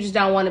you just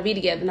don't want to be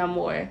together no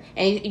more,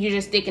 and you're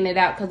just sticking it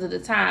out because of the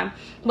time.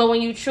 But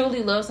when you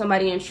truly love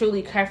somebody and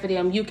truly care for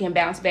them, you can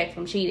bounce back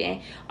from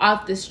cheating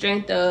off the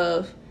strength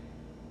of,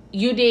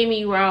 you did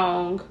me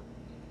wrong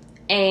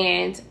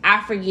and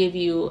I forgive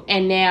you,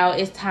 and now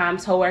it's time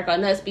to work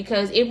on us.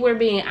 Because if we're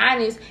being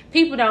honest,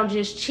 people don't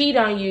just cheat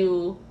on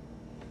you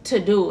to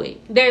do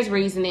it. There's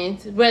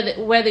reasonings,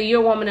 whether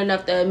you're woman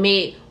enough to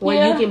admit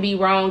where you can be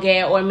wrong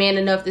at, or man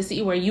enough to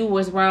see where you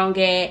was wrong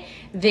at,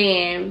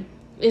 then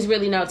it's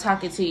really no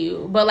talking to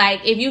you. But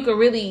like, if you could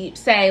really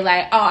say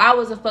like, oh, I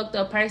was a fucked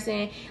up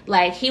person,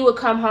 like he would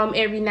come home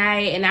every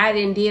night and I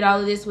did all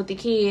of this with the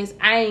kids,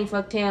 I ain't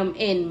fucked him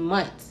in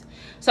months.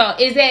 So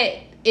is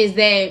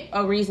that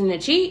a reason to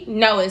cheat?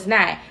 No, it's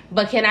not.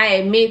 But can I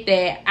admit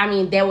that, I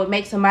mean, that would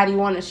make somebody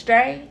want to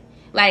stray?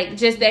 Like,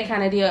 just that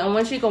kind of deal. And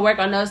once you can work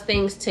on those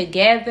things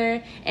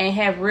together and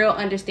have real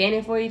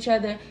understanding for each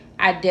other,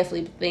 I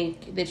definitely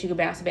think that you can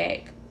bounce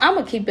back. I'm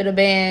going to keep it a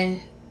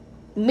band.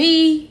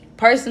 Me,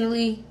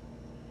 personally,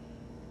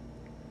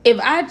 if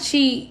I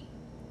cheat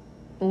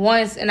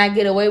once and I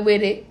get away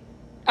with it,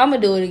 I'm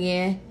going to do it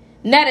again.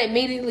 Not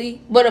immediately,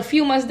 but a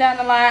few months down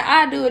the line,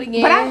 I'll do it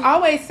again. But I've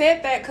always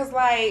said that because,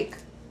 like,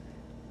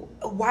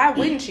 why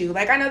wouldn't you?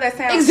 Like, I know that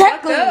sounds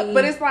exactly fucked up,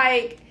 but it's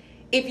like,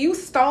 if you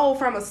stole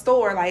from a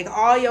store, like,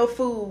 all your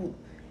food,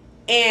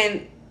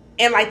 and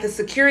like, the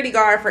security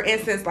guard, for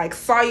instance, like,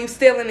 saw you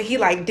stealing and he,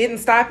 like, didn't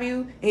stop you,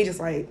 and he just,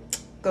 like,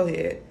 go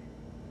ahead.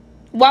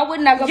 Why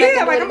wouldn't I go back and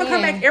do it I'm going to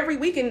come back every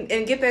week and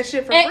get that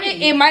shit for free.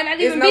 It might not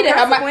even be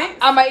that.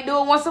 I might do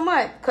it once a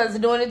month, because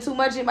doing it too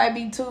much, it might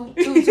be too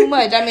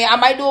much. I mean, I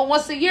might do it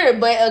once a year,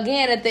 but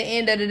again, at the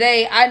end of the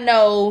day, I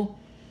know,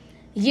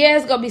 yeah,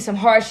 it's going to be some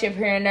hardship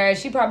here and there.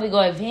 She probably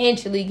going to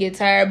eventually get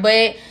tired,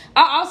 but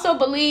I also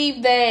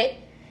believe that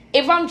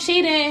if I'm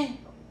cheating,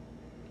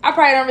 I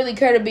probably don't really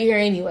care to be here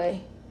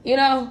anyway, you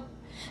know?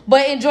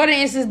 But in Jordan's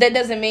instance, that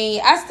doesn't mean,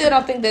 I still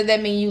don't think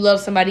that means you love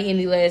somebody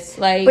any less.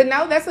 Like, but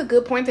no, that's a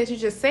good point that you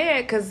just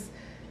said, because,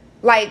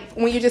 like,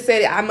 when you just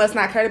said, I must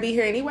not care to be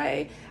here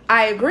anyway,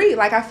 I agree.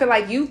 Like, I feel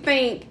like you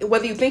think,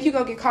 whether you think you're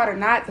going to get caught or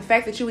not, the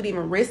fact that you would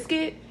even risk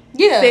it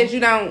says you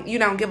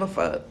don't give a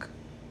fuck.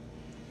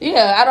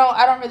 Yeah,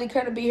 I don't really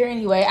care to be here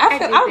anyway.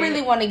 I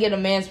really want to get a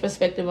man's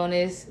perspective on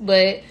this,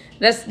 but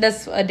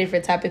that's a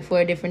different topic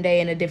for a different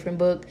day and a different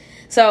book.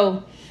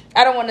 So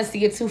I don't want us to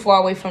get too far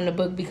away from the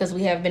book, because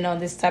we have been on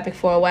this topic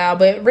for a while.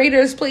 But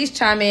readers, please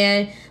chime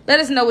in.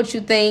 Let us know what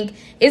you think.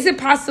 Is it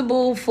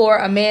possible for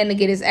a man to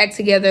get his act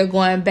together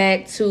going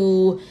back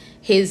to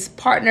his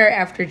partner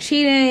after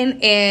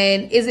cheating?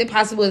 And is it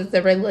possible that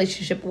the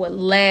relationship would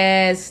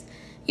last?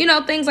 You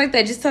know, things like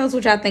that. Just tell us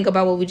what y'all think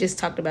about what we just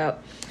talked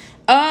about.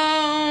 Do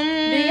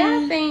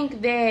y'all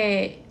think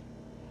that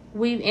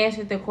we've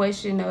answered the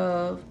question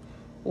of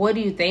what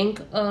do you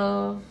think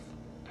of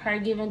her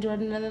giving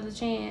Jordan another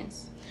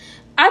chance?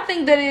 I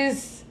think that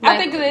is. Like, I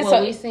think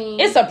that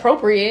it's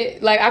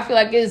appropriate. Like, I feel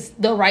like it's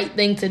the right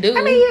thing to do.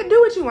 I mean, yeah,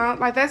 do what you want.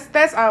 Like,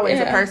 that's always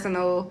a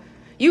personal.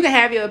 You can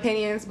have your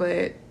opinions,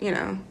 but you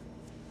know,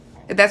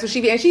 if that's what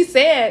she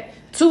said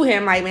to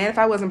him, like, man, if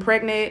I wasn't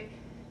pregnant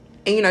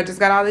and, you know, just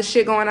got all this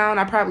shit going on,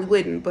 I probably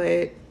wouldn't.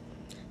 But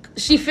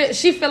she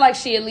feel like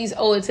she at least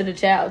owe it to the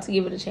child to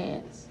give it a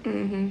chance.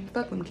 Mm-hmm.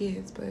 Fuck them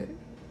kids, but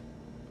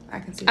I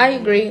can see. I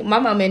agree. My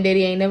mom and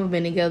daddy ain't never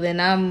been together, and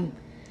I'm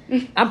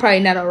probably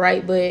not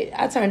alright, but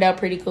I turned out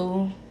pretty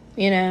cool.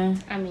 You know.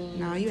 I mean,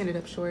 no, you ended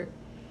up short.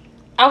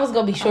 I was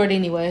gonna be short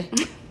anyway.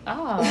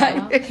 Oh.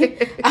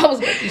 Like, I was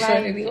gonna be short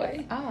Like,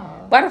 anyway.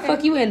 Oh. Why the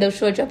fuck you end up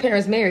short? Your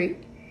parents married.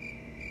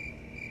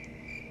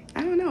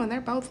 I don't know, and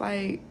they're both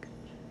like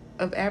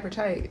of average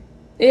height.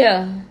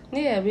 Yeah.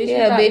 Yeah, bitch.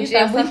 Yeah, you bitch.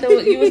 thought And we-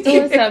 something, you was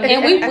doing something.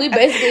 And we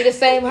basically the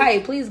same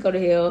height. Please go to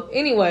hell.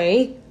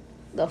 Anyway,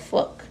 the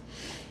fuck.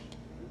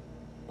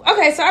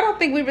 Okay, so I don't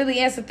think we really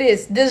answered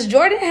this. Does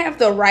Jordan have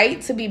the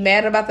right to be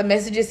mad about the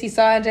messages he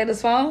saw in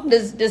Jada's phone?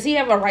 Does he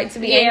have a right to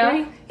be angry?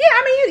 Yeah,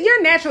 I mean,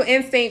 your natural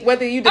instinct,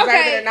 whether you deserve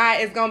Okay. it or not,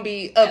 is gonna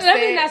be upset. Let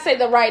me not say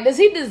the right. Does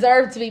he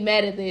deserve to be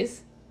mad at this?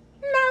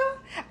 No,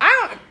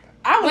 I don't.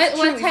 I was What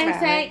truly Tank smiling.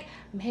 say?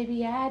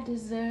 Maybe I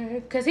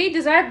deserve, because he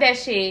deserved that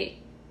shit.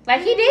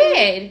 Like, he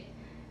did.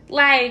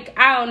 Like,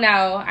 I don't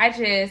know. I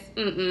just,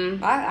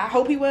 I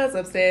hope he was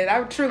upset.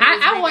 I truly. was I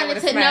reading that wanted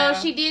with a to know smile.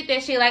 she did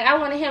that shit. Like, I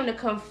wanted him to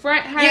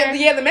confront her.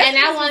 Yeah, the message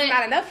and I was wanted,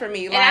 not enough for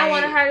me. and I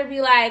wanted her to be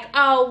like,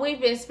 "Oh,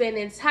 we've been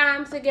spending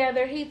time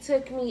together. He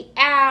took me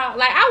out."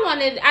 Like, I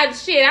wanted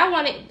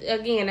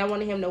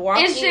him to walk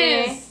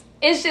in.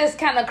 It's just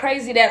kind of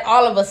crazy that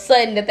all of a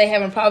sudden that they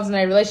having problems in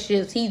their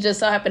relationships, he just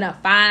so happened to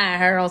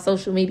find her on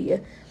social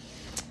media.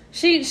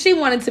 She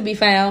wanted to be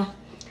found.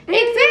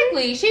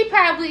 Exactly. She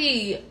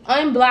probably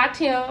unblocked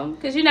him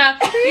because you know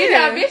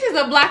bitches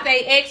will block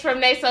their ex from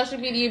their social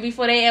media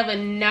before they ever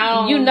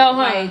know. You know, huh?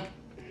 Like,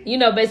 You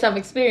know, based off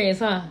experience,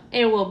 huh?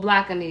 and will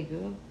block a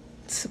nigga.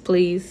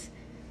 Please.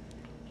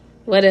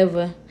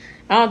 Whatever.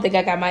 I don't think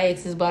I got my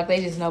exes blocked.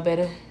 They just know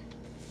better.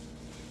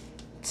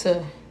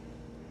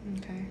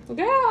 Okay.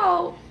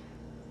 Girl,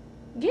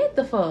 get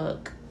the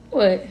fuck.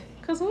 What?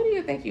 Cause who do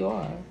you think you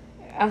are?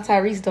 I'm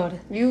Tyrese's daughter.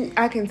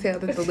 I can tell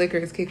that the liquor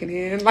is kicking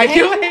in. Like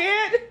your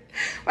head,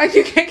 like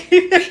you can't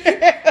keep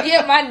it.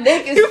 Yeah, my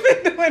neck is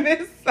You've been doing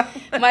this. So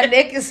much. my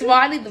neck is small.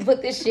 I need to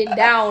put this shit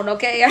down,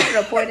 okay? I should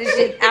have poured this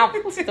shit out.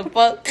 The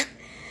fuck?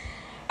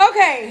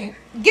 Okay,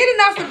 getting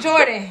off of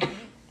Jordan.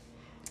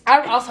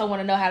 I also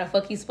want to know how the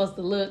fuck he's supposed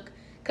to look.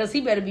 Because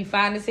he better be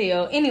fine as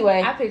hell. Anyway.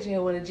 I picture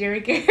him with a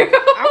Jerry Curl.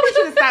 I want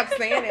you to stop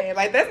saying it.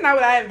 Like, that's not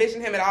what I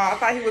envisioned him at all. I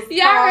thought he was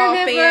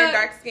tall, thin,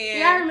 dark skinned.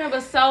 Y'all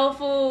remember Soul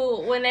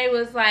Food when they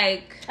was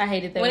like, I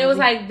hated that when movie. it was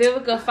like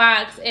Vivica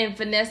Fox and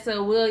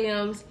Vanessa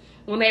Williams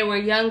when they were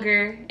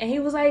younger, and he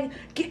was like,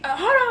 hold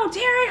on,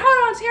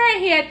 Terry.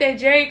 He had that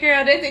Jerry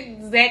Curl. That's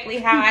exactly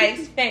how I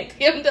expect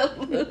him to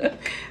look.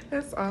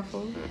 That's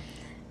awful.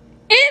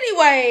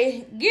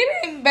 Anyway,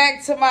 getting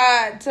back to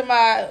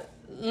my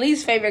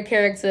least favorite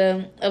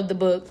character of the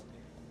book.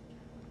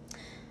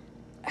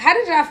 How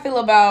did y'all feel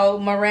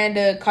about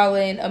Miranda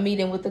calling a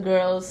meeting with the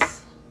girls?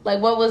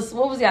 Like, what was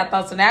y'all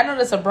thoughts on that? I know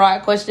that's a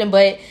broad question,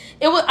 but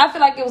I feel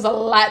like it was a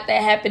lot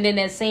that happened in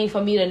that scene for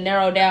me to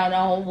narrow down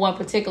on one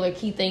particular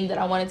key thing that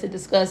I wanted to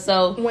discuss.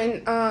 So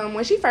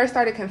When she first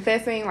started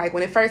confessing, like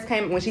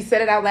when she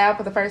said it out loud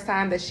for the first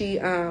time that she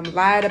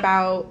lied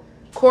about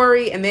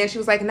Corey, and then she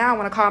was like, "Now I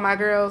want to call my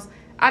girls."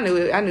 I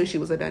knew she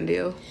was a done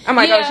deal. I'm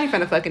like, Yeah. oh, she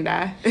finna fucking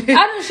die. I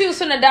knew she was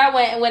finna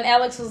die when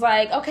Alex was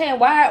like, okay, and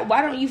why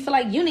don't you feel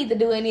like you need to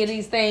do any of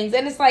these things?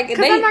 And it's like,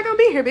 Because I'm not gonna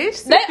be here,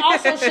 bitch. they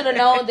also should have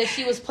known that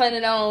she was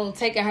planning on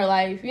taking her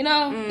life. You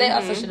know, They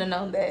also should have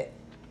known that.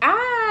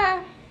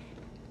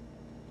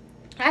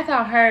 I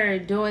thought her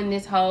doing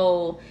this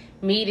whole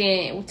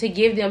meeting to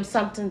give them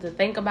something to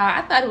think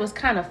about, I thought it was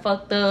kind of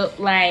fucked up.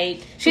 Like,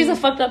 She's a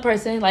fucked up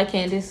person, like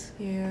Candace.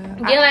 Yeah.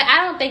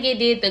 I don't think it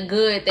did the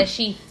good that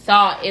she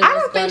thought it was. I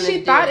don't think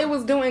she thought it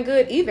was doing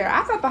good either.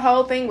 I thought the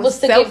whole thing was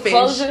to selfish. get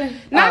closure?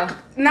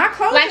 Not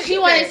closure. Like, she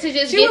either. wanted to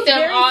just She get was them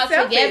very all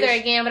selfish together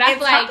again, but I and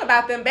feel like- talk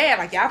about them bad.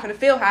 Like, y'all finna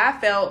feel how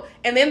I felt.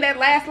 And then that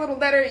last little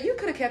letter, you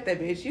could have kept that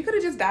bitch. You could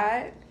have just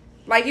died.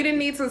 Like, you didn't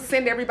need to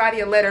send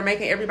everybody a letter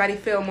making everybody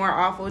feel more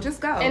awful.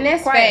 Just go. And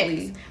that's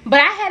quietly. facts. But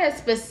I had a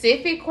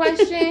specific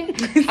question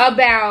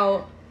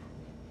about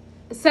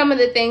some of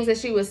the things that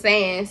she was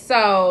saying.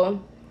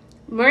 So,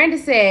 Miranda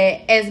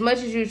said, as much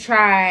as you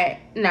tried...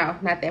 No,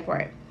 not that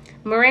part.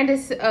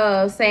 Miranda's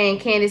saying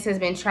Candace has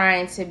been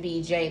trying to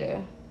be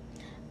Jada.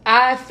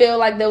 I feel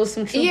like there was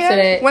some truth to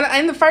that. When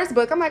in the first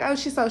book, I'm like, oh,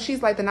 she's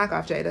like the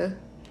knockoff Jada.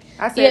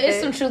 I said Yeah, it's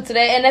that. some truth to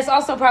that, and that's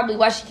also probably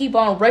why she keep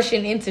on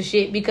rushing into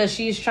shit, because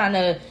she's trying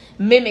to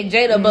mimic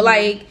Jada.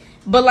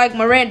 But like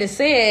Miranda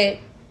said,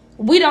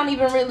 we don't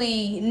even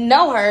really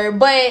know her.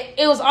 But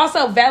it was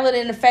also valid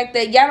in the fact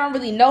that y'all don't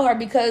really know her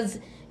because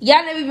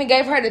y'all never even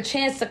gave her the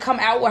chance to come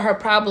out with her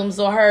problems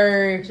or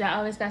her. Y'all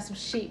always got some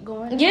shit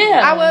going on.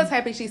 Yeah, I was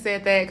happy she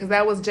said that because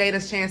that was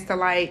Jada's chance to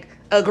like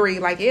agree.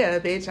 Like, yeah,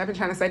 bitch, I've been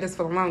trying to say this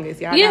for the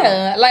longest. Y'all know.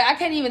 Yeah, like I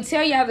can't even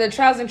tell y'all the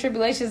trials and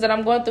tribulations that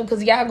I'm going through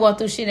because y'all going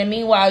through shit, and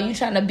meanwhile you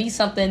trying to be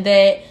something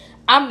that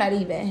I'm not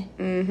even.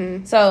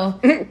 Mm-hmm. So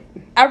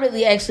I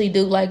really actually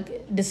do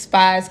like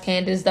despise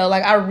Candace though.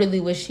 Like I really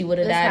wish she would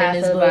have That's died how in I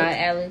this feel book. about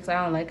Alex.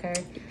 I don't like her.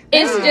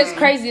 It's just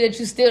crazy that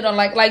you still don't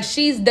like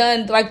she's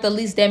done like the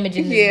least damage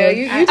in this Yeah, book.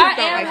 you just I don't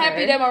am like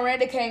happy her. that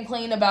Miranda came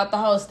clean about the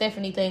whole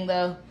Stephanie thing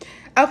though.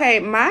 Okay,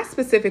 my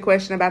specific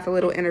question about the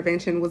little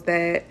intervention was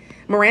that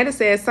Miranda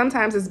says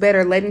sometimes it's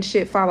better letting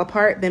shit fall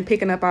apart than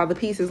picking up all the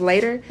pieces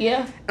later.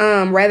 Yeah.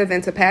 Rather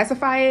than to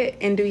pacify it.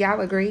 And do y'all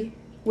agree?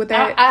 with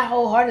that? I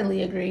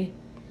wholeheartedly agree.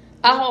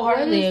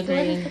 What is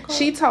the quote?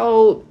 She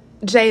told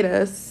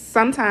Jada,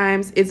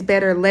 sometimes it's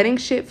better letting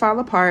shit fall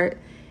apart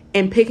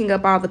and picking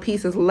up all the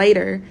pieces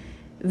later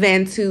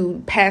than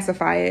to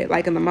pacify it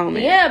like in the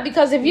moment. Yeah,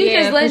 because if you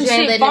just letting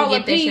shit fall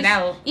if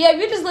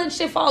you're just letting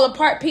shit fall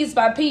apart piece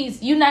by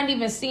piece, you're not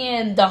even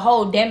seeing the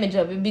whole damage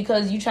of it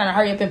because you're trying to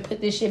hurry up and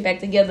put this shit back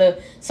together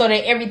so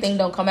that everything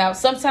don't come out.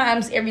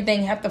 Sometimes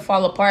everything have to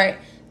fall apart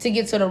to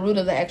get to the root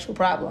of the actual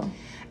problem.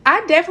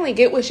 I definitely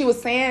get what she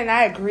was saying, and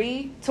I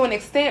agree to an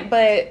extent,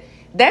 but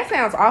that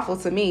sounds awful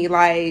to me.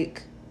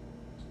 Like,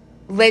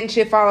 letting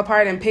shit fall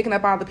apart and picking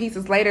up all the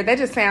pieces later, that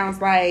just sounds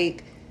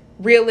like,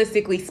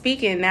 realistically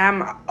speaking, now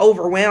I'm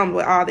overwhelmed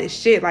with all this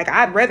shit. Like,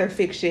 I'd rather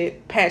fix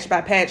shit patch by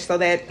patch so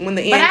that when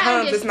the end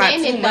comes, it's not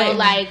too much. Though,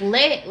 like,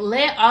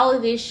 let all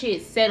of this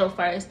shit settle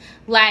first.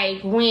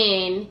 Like,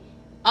 when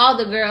all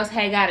the girls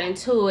had got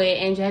into it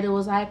and Jada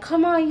was like,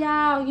 come on,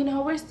 y'all, you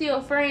know, we're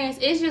still friends.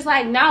 It's just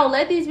like, no,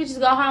 let these bitches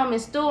go home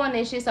and stew on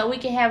this shit so we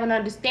can have an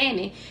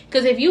understanding.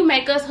 Because if you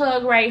make us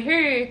hug right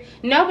here,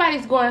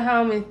 nobody's going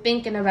home and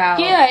thinking about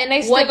and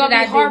they still what gonna did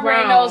be I do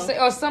harboring wrong? those,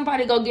 or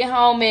somebody go get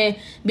home and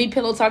be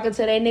pillow talking to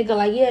their nigga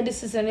like, yeah,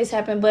 this is and this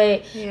happened,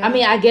 but I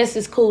mean, I guess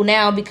it's cool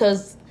now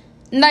because,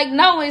 like,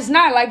 no, it's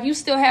not. Like, you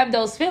still have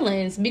those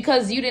feelings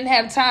because you didn't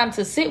have time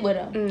to sit with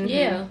them. Mm-hmm.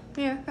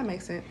 Yeah, that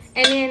makes sense.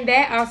 And then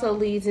that also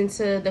leads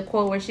into the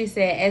quote where she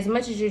said, as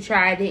much as you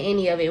tried, did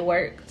any of it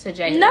work to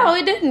Jada? No,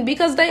 it didn't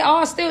because they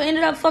all still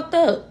ended up fucked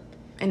up.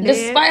 And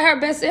despite her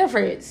best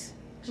efforts.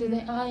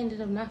 They all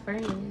ended up not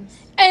friends.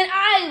 And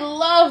I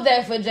love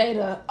that for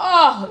Jada.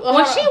 Oh,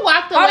 when she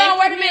walked away. Hold on,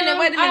 wait a from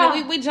minute.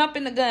 him, We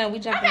jumping the gun.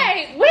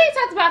 Okay, we ain't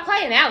talked about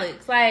Clay and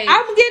Alex. Like,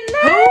 I'm getting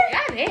nervous.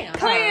 Goddamn.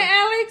 Clay and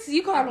Alex,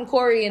 you called them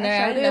Corey and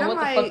I didn't know what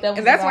the fuck that was.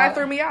 And that's why about. it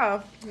threw me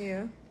off.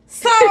 Yeah.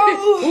 So,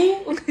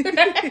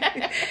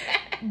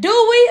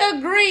 do we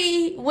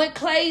agree with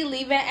Clay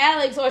leaving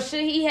Alex, or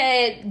should he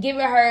had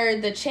given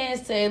her the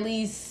chance to at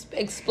least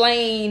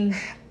explain?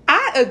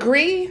 I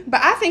agree,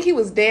 but I think he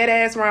was dead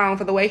ass wrong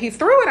for the way he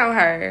threw it on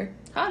her.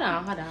 Hold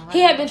on. He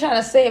had been trying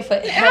to say it for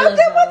hella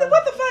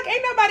what the fuck?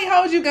 Ain't nobody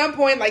hold you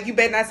gunpoint like you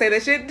better not say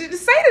that shit.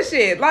 Just say the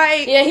shit.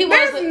 Like, he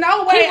was. There's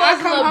no way I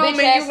come home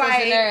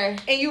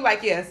and you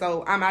like, yeah.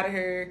 So I'm out of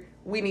here.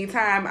 We need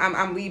time.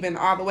 I'm leaving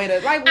all the way to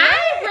like. What?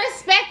 I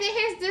respected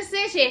his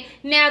decision.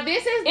 Now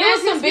this is it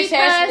was some bitch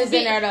ass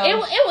in there though.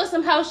 It was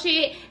some hoe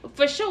shit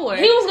for sure.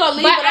 He was gonna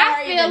leave, but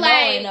I feel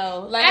like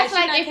though. I feel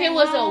like if it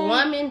was a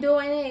woman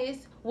doing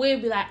this,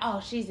 we'd be like,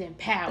 oh, she's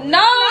empowered. No,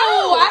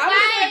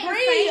 I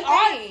agree.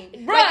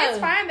 But it's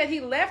fine that he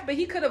left, but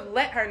he could have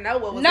let her know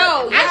what was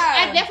up.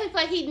 I definitely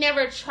feel like he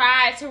never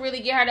tried to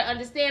really get her to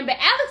understand. But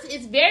Alex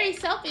is very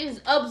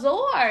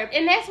self-absorbed,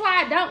 and that's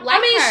why I don't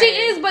like her. She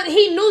is, but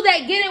he knew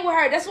that getting with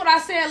her. That's what I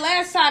said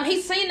last time.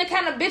 He seen the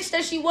kind of bitch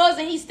that she was,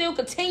 and he still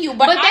continued.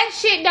 But that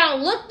shit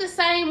don't look the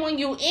same when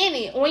you in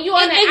it. When you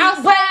on the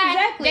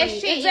outside, that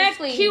shit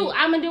is cute.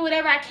 I'm gonna do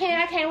whatever I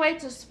can. I can't wait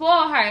to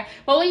spoil her.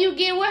 But when you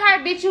get with her,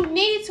 bitch, you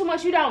need too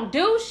much. You don't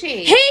do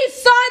shit. He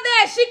saw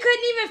that. She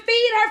couldn't even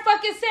feed her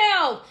fucking self.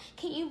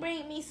 Can you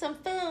bring me some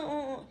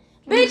food?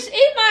 Bitch,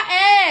 eat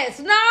my ass.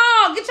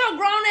 No, get your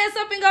grown ass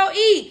up and go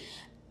eat.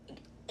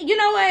 You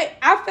know what?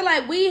 I feel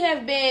like we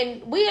have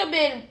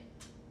been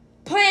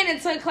playing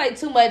into Clay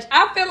too much.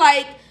 I feel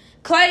like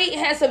Clay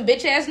has some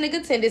bitch ass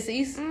nigga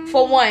tendencies,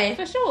 for one.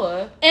 For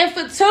sure. And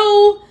for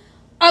two,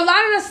 a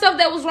lot of the stuff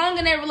that was wrong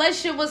in that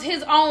relationship was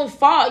his own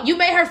fault. You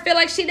made her feel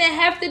like she didn't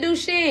have to do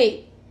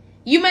shit.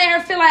 You made her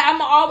feel like I'm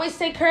gonna always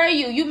take care of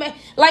you. You made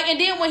and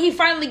then when he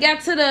finally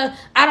got to the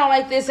I don't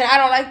like this and I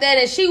don't like that,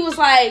 and she was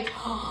like,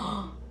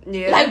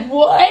 yeah, like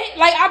what?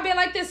 Like I've been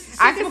like this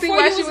since I can see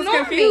why she was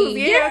confused.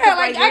 Yeah,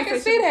 like I can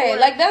see that.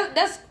 Like that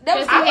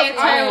was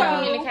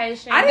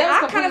communication.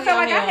 I kind of felt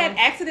like I had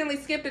accidentally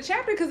skipped a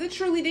chapter because it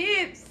truly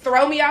did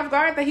throw me off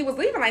guard that he was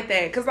leaving like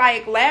that. Because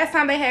like last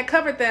time they had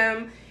covered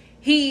them,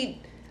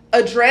 he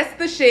addressed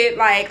the shit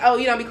like, oh,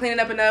 you don't be cleaning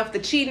up enough, the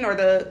cheating or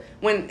the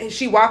when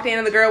she walked in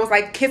and the girl was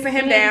like kissing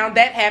him down,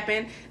 that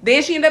happened.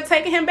 Then she ended up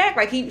taking him back.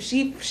 Like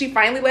she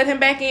finally let him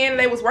back in and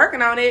they was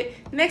working on it.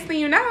 Next thing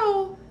you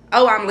know,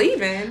 oh, I'm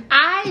leaving.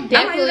 I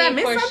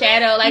definitely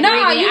foreshadowed. Like,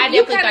 I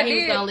definitely thought he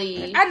was gonna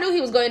leave. I knew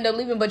he was going to end up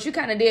leaving, but you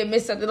kind of did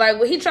miss something. Like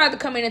when he tried to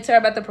come in and tell her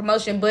about the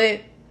promotion,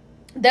 but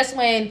that's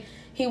when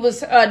he was.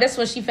 That's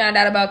when she found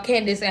out about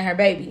Candace and her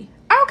baby.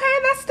 Okay,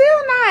 that's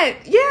still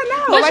not. Yeah,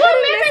 no. But like, you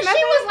remember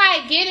she was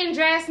like getting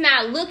dressed,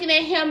 not looking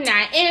at him,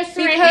 not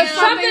answering because him.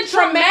 Something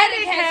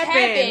traumatic has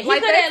happened.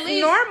 Like that's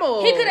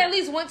normal. He could at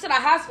least went to the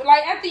hospital.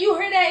 Like after you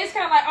hear that, it's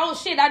kind of like, oh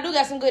shit, I do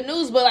got some good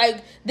news, but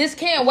like this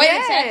can't wait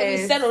until after we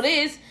settle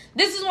this.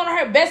 This is one of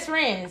her best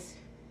friends.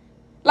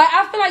 Like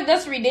I feel like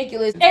that's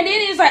ridiculous. And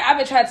then it's like I've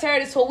been trying to tell her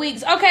this for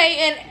weeks.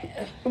 Okay,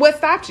 and what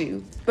stopped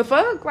you? The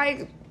fuck?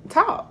 Like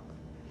talk.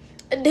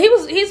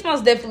 He's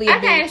most definitely a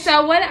Okay, bitch.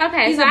 so what?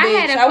 Okay, He's so a I bitch.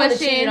 had a I would have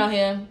question. cheated on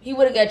him. He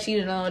would have got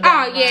cheated on.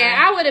 Oh yeah,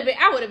 I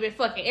would have been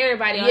fucking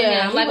everybody on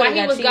him. Like while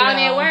he was gone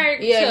at work.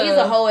 Yeah, he's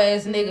a whole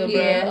ass nigga,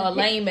 Yeah. bro. A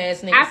lame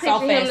ass nigga. I picture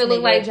soft him ass to look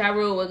nigga. like Ja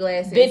Rule with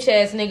glasses. Bitch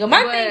ass nigga.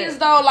 My But- thing is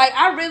though, like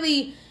I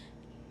really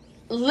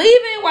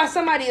leaving while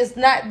somebody is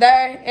not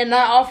there and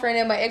not offering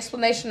them an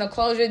explanation or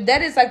closure.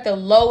 That is like the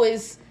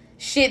lowest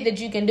shit that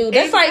you can do.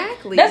 That's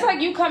Exactly. that's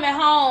like you coming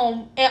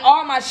home and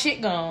all my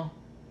shit gone.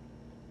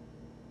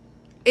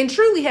 And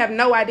truly have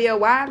no idea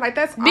why. Like,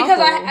 that's Because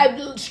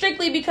awful. I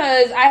strictly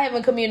because I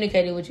haven't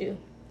communicated with you.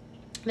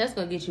 That's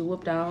gonna get you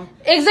whooped on.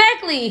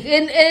 Exactly.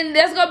 And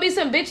that's gonna be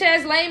some bitch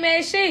ass lame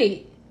ass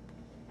shit.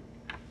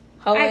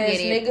 Hoe I ass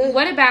get it. nigga.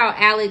 What about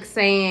Alex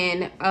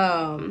saying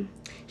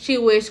she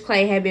wished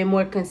Clay had been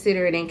more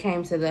considerate and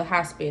came to the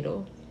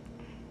hospital?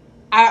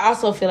 I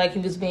also feel like he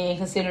was being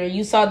considerate.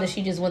 You saw that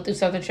she just went through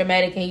something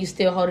traumatic and you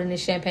still holding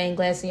this champagne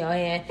glass in your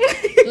hand.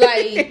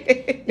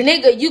 Like,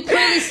 nigga, you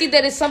clearly see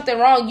that it's something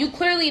wrong. You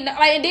clearly know,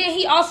 like, and then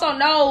he also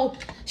know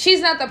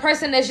she's not the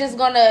person that's just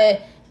gonna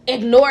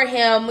ignore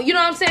him. You know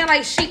what I'm saying?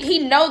 Like, he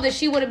know that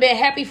she would have been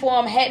happy for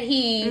him had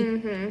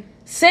he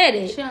said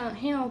it.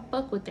 He don't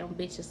fuck with them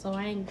bitches, so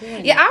I ain't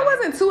going. Yeah, I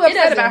wasn't too It upset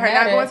doesn't about her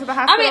matter. not going to the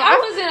hospital. I mean,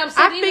 I wasn't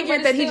upset I either, figured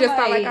but that it's he still just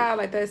thought like, like-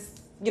 like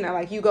that's,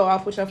 like you go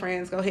off with your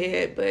friends, go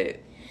ahead. But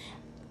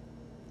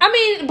I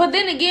mean, but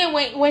then again,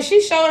 when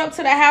she showed up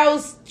to the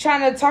house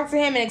trying to talk to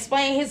him and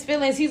explain his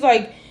feelings, he's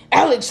like,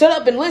 Alex, shut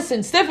up and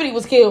listen. Stephanie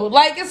was killed.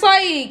 Like, it's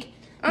like,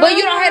 but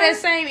you don't have that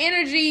same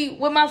energy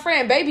with my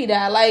friend Baby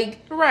died. Like,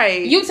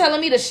 right, you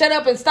telling me to shut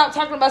up and stop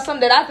talking about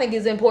something that I think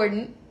is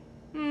important.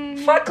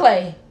 Fuck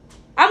Clay.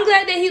 I'm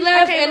glad that he I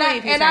left, can't and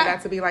believe he turned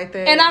out to be like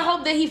that. and I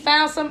hope that he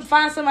find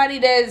somebody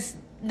that's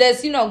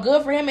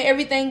good for him and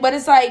everything. But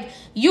it's like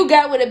you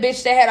got with a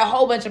bitch that had a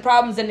whole bunch of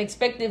problems and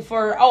expected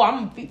for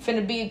I'm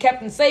finna be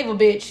Captain Save a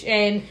bitch,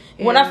 and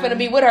when I'm finna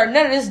be with her,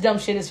 none of this dumb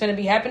shit is finna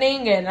be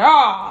happening. And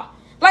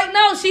like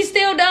no, she's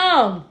still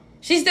dumb.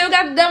 She still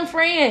got the dumb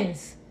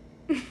friends.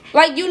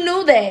 Like you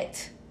knew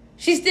that.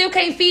 She still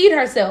can't feed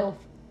herself.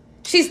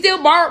 She's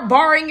still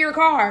borrowing your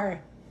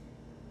car.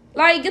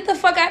 Like get the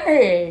fuck out of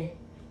here.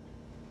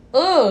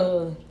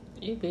 Ugh.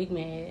 You big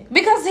mad.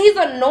 Because he's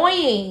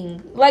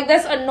annoying. Like,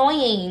 that's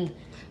annoying.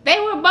 They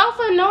were both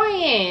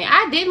annoying.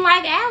 I didn't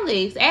like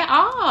Alex at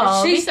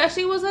all because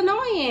she was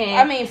annoying.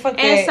 I mean, fuck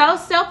and that.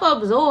 so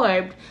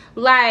self-absorbed.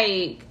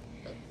 Like,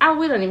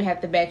 we don't even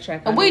have to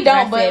backtrack. On We it 'cause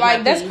don't, I but, said my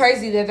like, that's piece.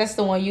 crazy that that's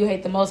the one you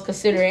hate the most,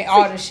 considering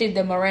all the shit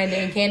that Miranda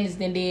and Candace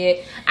done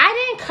did.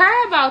 I didn't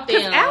care about them.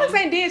 because Alex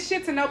ain't did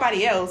shit to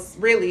nobody else,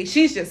 really.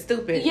 She's just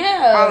stupid.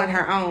 Yeah. all on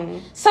her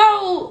own.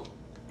 So,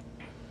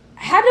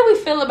 how do we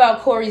feel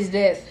about Corey's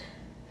death?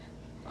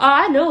 Oh,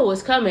 I knew it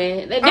was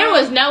coming. There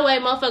was no way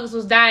motherfuckers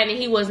was dying and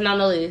he wasn't on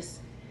the list.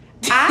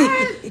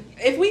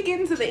 If we get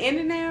into the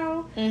ending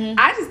now,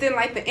 I just didn't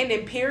like the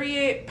ending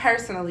period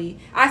personally.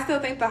 I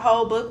still think the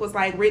whole book was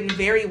like written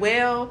very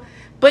well,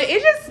 but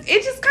it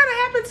just kind of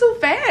happened too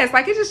fast.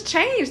 Like it just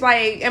changed.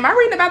 Like, am I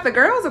reading about the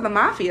girls or the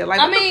mafia? Like,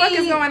 what the fuck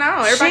is going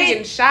on? Everybody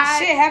getting shot.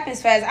 Shit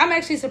happens fast. I'm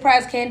actually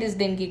surprised Candace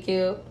didn't get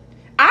killed.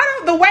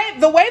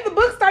 The way the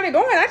book started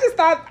going, I just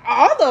thought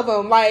all of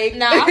them like.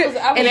 Nah, I was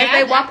and as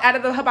I- they walked out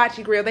of the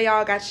hibachi grill, they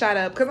all got shot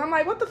up. Because I'm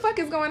like, what the fuck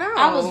is going on?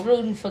 I was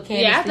rooting for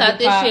Candace. Yeah, I to thought get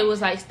this popped. shit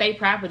was like state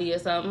property or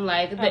something.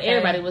 Like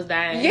everybody was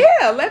dying.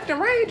 Yeah, left and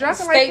right,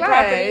 dropping like State flies.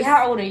 property.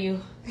 How old are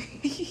you?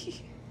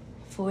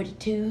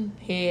 42.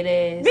 Head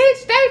ass. Bitch,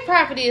 state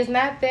property is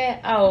not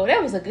that old.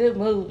 That was a good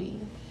movie.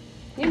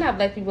 You know,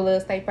 black people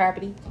love state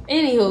property.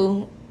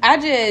 Anywho, I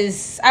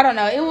don't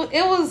know.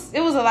 It was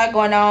a lot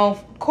going on.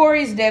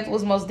 Corey's death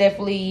was most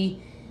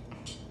definitely.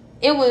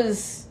 It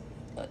was.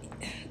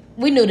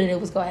 We knew that it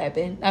was gonna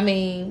happen. I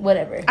mean,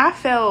 whatever. I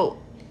felt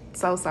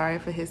so sorry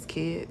for his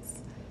kids.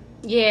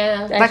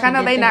 Yeah, Like, I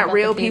know they did think not about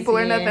real the kids, people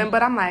or yeah. nothing,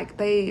 but I'm like,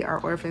 they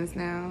are orphans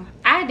now.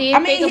 I did I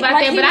mean, think about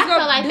like, that, he but was I feel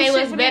gonna like do they shit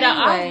was for better them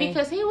off anyway.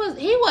 because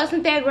he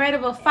wasn't that great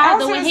of a I father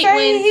was when gonna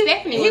say,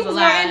 Stephanie he was was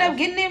alive. gonna end up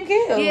getting them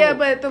killed. Yeah,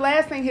 but the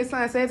last thing his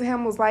son said to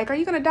him was like, "Are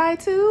you gonna die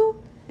too?"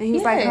 And he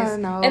was like, "Oh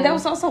no." And that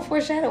was also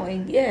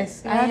foreshadowing.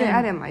 Yes, I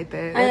didn't like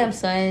that. I am,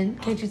 son.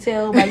 Can't you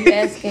tell by you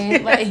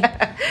asking? Like,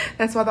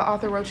 That's why the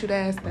author wrote you to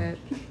ask that.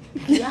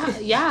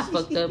 y'all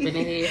fucked up in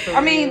the head. For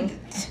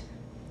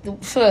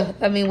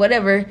I mean,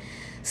 whatever.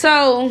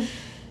 So,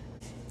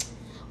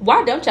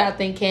 why don't y'all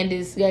think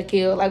Candace got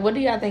killed? Like, what do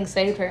y'all think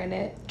saved her in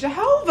that?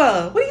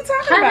 Jehovah, what are you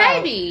talking Her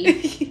about?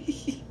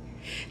 baby.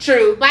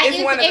 True. Like,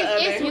 it's one or the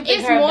other.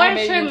 it's Her more baby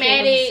getting killed was a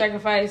traumatic.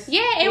 sacrifice.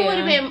 Yeah, it would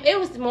have been. It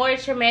was more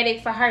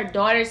traumatic for her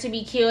daughter to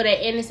be killed, an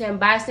innocent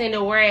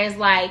bystander, whereas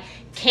like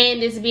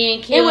Candace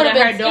being killed and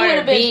her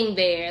daughter being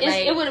there.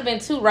 Like, It would have been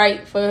too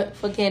right for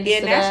Candace. Yeah,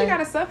 to now die. she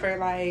gotta suffer.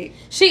 Like,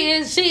 She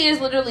is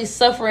literally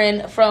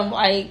suffering from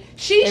like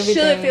she everything.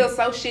 should feel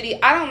so shitty.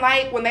 I don't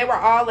like when they were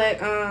all at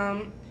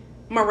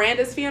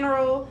Miranda's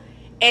funeral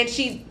and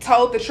she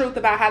told the truth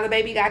about how the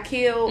baby got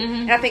killed. Mm-hmm.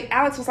 And I think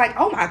Alex was like,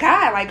 oh my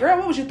God, like, girl,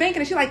 what was you thinking?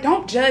 And she's like,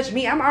 don't judge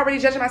me. I'm already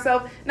judging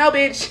myself. No,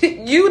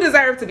 bitch, you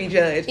deserve to be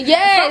judged.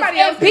 Yes, Somebody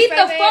and else beat can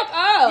the say fuck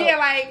that. up. Yeah,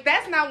 like,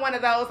 that's not one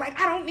of those. Like,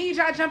 I don't need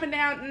y'all jumping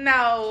down.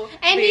 No.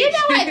 And bitch. you know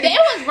what?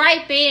 It was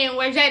right then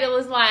where Jada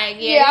was like,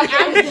 yeah,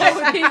 I'm done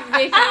with these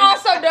bitches. I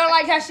also don't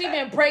like how she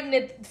been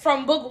pregnant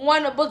from book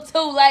 1 to book 2.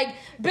 Like,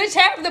 bitch,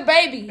 have the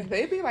baby.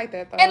 They be like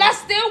that, though. And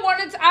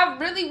I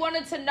really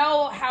wanted to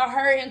know how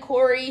her and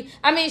Corey,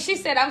 I mean, she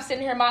said, I'm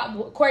sitting here,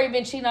 Corey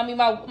been cheating on me,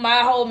 my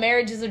whole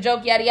marriage is a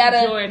joke, yada,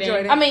 yada.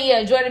 Jordan. I mean,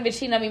 yeah, Jordan been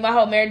cheating on me, my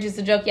whole marriage is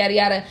a joke, yada,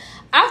 yada.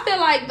 I feel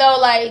like, though,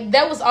 like,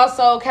 that was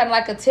also kind of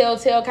like a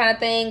telltale kind of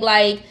thing.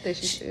 Like,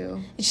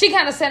 she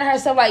kind of said to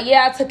herself, like,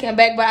 yeah, I took him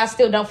back, but I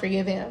still don't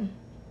forgive him.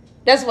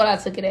 That's what I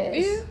took it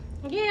as.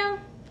 Yeah,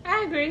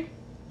 I agree.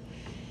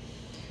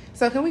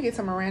 So can we get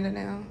to Miranda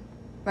now?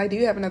 Like, do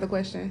you have another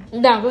question?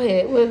 No, go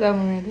ahead. What about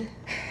Miranda?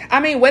 I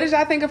mean, what did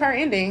y'all think of her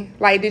ending?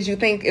 Like, did you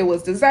think it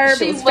was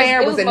deserved? It was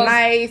fair? Was it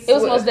nice? It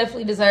was most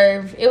definitely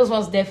deserved. It was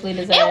most definitely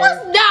deserved. It was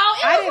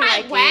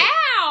like wow.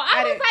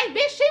 I was like,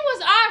 bitch, she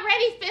was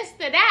already fist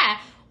to die.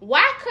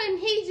 Why couldn't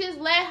he just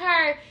let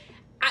her?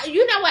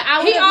 You know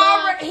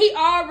what? He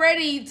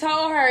already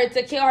told her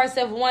to kill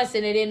herself once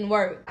and it didn't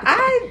work.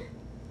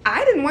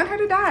 I didn't want her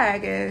to die, I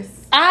guess.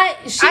 I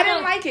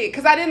didn't like it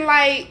because I didn't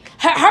like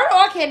her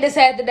or Candace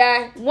had to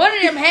die. One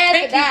of them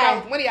had to die.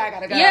 One of y'all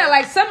gotta go. Yeah,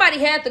 like somebody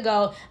had to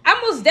go.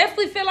 I most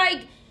definitely feel like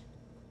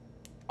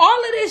all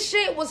of this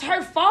shit was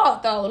her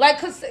fault though. Like,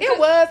 cause it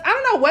was. I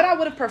don't know what I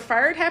would have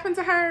preferred happened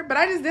to her, but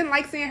I just didn't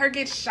like seeing her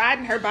get shot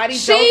and her body.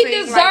 She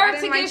jolting. deserved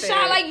to get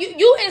shot. Like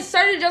you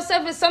inserted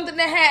yourself in something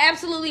that had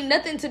absolutely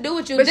nothing to do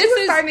with you. But she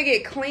was starting to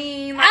get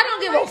clean. Like, I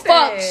don't give a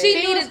fuck.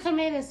 She was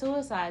committing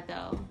suicide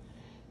though.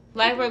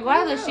 Like,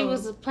 regardless, she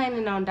was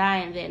planning on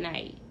dying that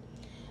night.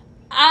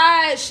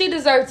 She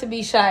deserved to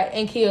be shot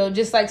and killed,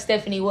 just like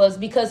Stephanie was,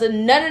 because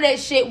none of that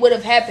shit would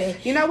have happened.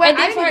 You know what?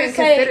 I didn't even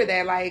consider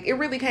that. Like, it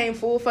really came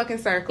full fucking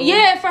circle.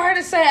 Yeah, for her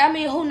to say, I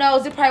mean, who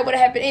knows? It probably would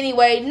have happened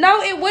anyway.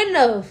 No, it wouldn't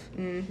have.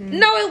 Mm-hmm.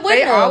 No, it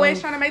wouldn't have. They always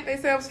trying to make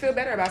themselves feel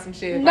better about some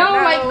shit. No,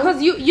 like,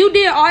 because you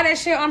did all that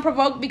shit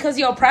unprovoked because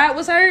your pride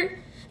was hurt.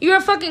 You're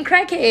a fucking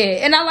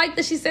crackhead. And I like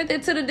that she said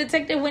that to the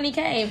detective when he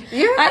came.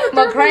 Yeah, I am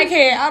a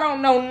crackhead. I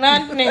don't know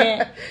nothing.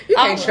 You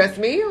can't trust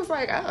me. It was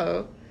like,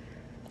 oh.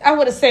 I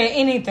would have said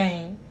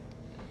anything.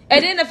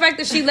 And then the fact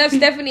that she left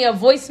Stephanie a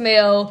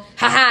voicemail,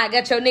 haha, I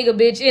got your nigga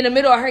bitch, in the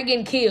middle of her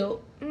getting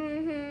killed.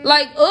 Mm-hmm.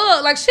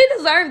 Like she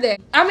deserved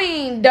that. I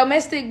mean,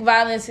 domestic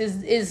violence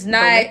is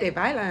not... Domestic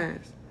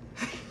violence.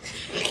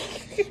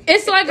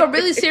 It's like a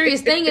really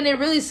serious thing, and it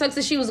really sucks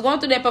that she was going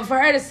through that. But for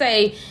her to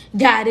say,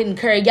 God didn't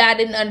care, God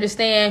didn't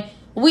understand,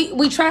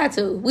 we tried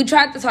to. We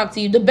tried to talk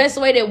to you the best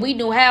way that we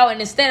knew how.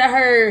 And instead of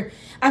her,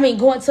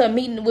 going to a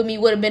meeting with me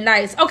would have been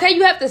nice. Okay,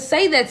 you have to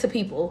say that to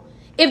people.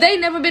 If they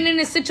never been in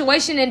this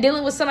situation and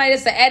dealing with somebody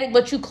that's an addict,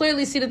 but you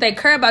clearly see that they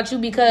care about you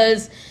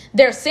because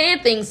they're saying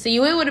things to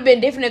you, it would have been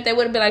different if they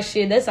would have been like,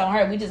 shit, that's on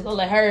her. We just gonna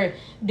let her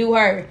do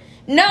her.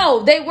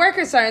 No, they were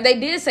concerned. They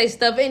did say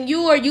stuff, and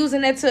you are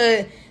using that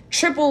to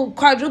triple,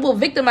 quadruple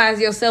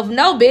victimize yourself.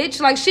 No, bitch.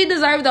 Like, she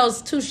deserved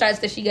those 2 shots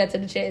that she got to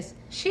the chest.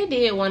 She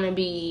did want to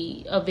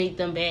be a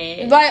victim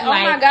bad. Like, oh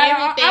my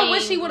God, I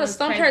wish she would have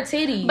stumped her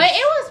titties. But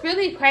it was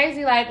really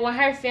crazy, like, when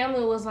her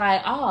family was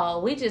like, oh,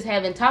 we just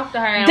haven't talked to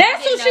her. And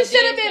that's who she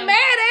should have been mad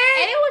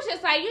at. And it was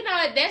just like, you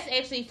know, that's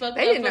actually fucked up.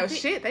 They didn't know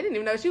shit. They didn't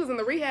even know she was in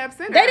the rehab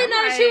center. They didn't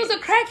know that she was a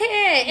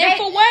crackhead. And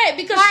for what?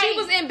 Because she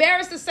was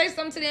embarrassed to say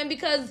something to them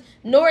because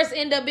Norris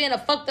ended up being a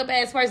fucked up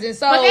ass person.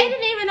 So, but they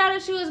didn't even know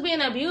that she was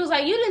being abused.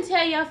 Like, you didn't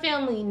tell your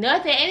family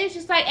nothing. And it's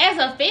just like, as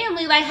a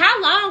family, like,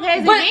 how long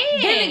has it been?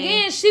 But then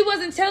again, she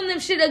wasn't telling them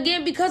shit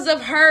again because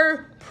of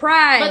her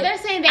pride. But they're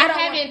saying they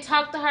haven't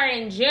talked to her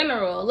in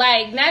general.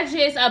 Like, not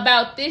just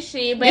about this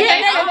shit, but they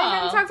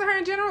haven't talked to her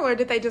in general, or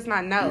did they just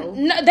not know?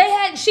 No,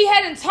 she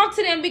hadn't talked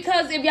to them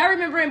because if y'all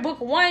remember in book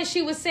 1,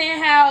 she was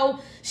saying how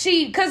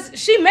because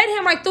she met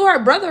him like through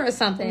her brother or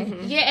something.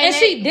 Mm-hmm. Yeah, and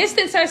she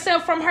distanced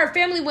herself from her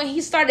family when he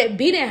started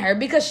beating her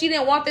because she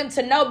didn't want them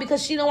to know,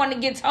 because she didn't want to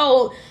get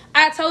told,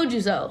 I told you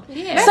so.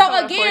 Yeah.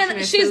 So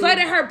again, she's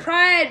letting her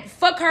pride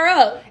fuck her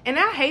up. And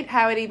I hate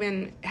how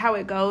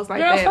it goes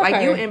like that.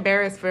 Like, you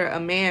embarrassed for a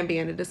man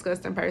being a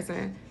disgusting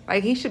person.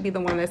 Like, he should be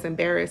the one that's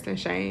embarrassed and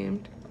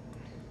shamed.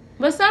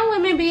 But some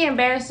women be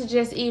embarrassed to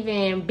just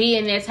even be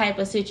in that type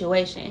of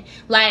situation.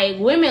 Like,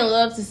 women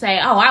love to say,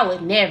 oh, I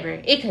would never.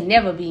 It could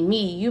never be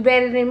me. You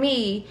better than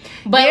me.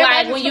 But,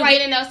 like, when you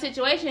get in those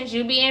situations,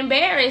 you be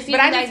embarrassed. But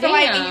I just feel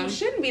like you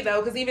shouldn't be,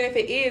 though. Because even if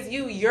it is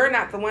you're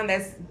not the one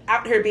that's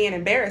out here being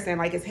embarrassing.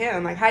 Like, it's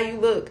him. Like, how you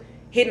look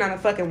hitting on a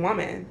fucking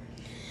woman.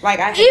 Like,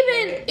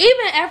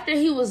 even after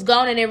he was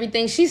gone and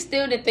everything, she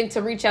still didn't think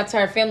to reach out to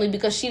her family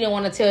because she didn't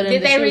want to tell them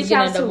that she was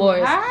getting a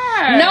divorce.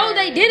 No,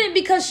 they didn't,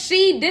 because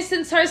she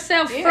distanced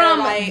herself from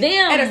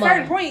them. At a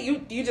certain point,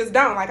 you just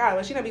don't. Like, oh,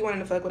 well, she don't be wanting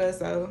to fuck with us,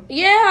 so.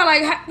 Yeah,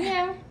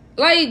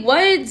 like,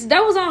 what?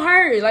 That was on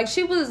her. Like,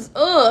 she was,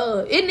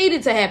 it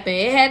needed to happen.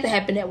 It had to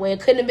happen that way.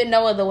 It couldn't have been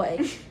no other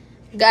way.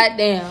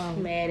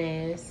 Goddamn. Mad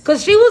ass. was.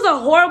 Because she was a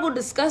horrible,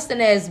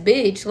 disgusting ass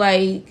bitch.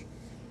 Like,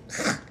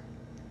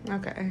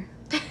 Okay.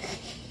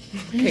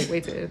 Can't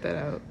wait to edit that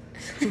out.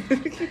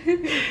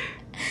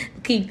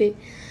 keep it.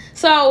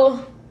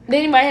 So, did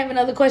anybody have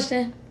another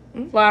question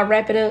while I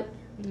wrap it up?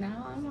 No,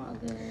 I'm all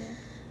good.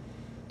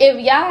 If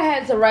y'all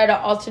had to write an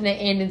alternate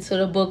ending to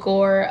the book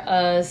or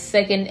a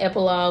second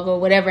epilogue or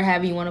whatever,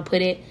 however you want to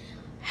put it,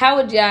 how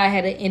would y'all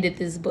have ended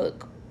this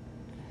book?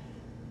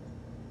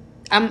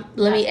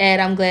 Let me add,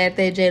 I'm glad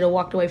that Jada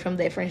walked away from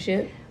that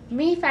friendship.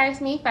 Me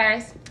first.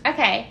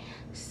 Okay,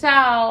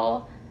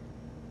 so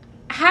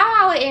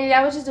how I would end it,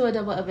 I would just do a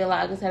double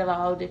epilogue instead of a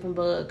whole different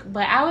book.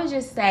 But I would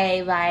just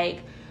say,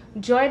 like,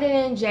 Jordan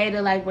and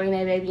Jada, like, bring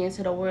that baby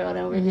into the world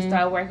and really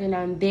start working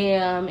on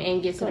them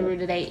and get to the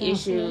root of their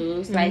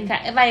issues. Like,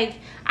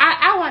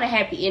 I want a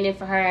happy ending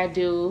for her, I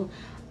do.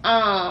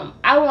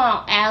 I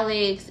want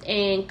Alex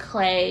and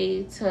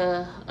Clay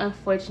to,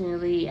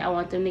 unfortunately, I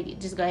want them to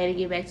just go ahead and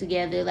get back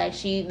together. Like,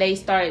 they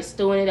start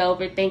stewing it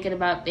over, thinking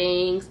about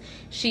things.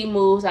 She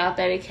moves out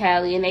there to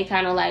Cali, and they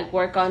kind of, like,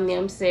 work on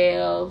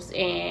themselves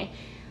and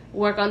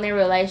work on their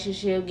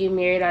relationship, get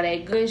married, all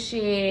that good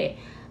shit.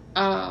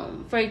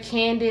 For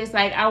Candace,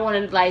 like, I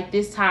wanted, like,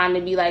 this time to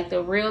be, like,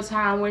 the real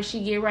time where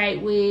she get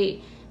right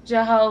with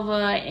Jehovah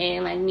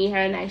and, like, meet her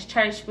a nice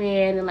church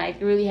man and,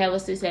 like, really have a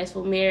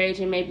successful marriage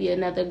and maybe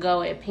another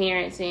go at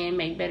parenting,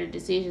 make better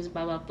decisions,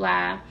 blah, blah,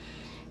 blah.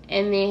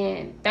 And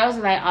then those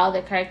are, like, all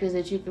the characters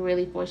that you can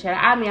really foreshadow.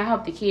 I mean, I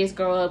hope the kids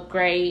grow up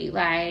great.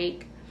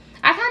 Like,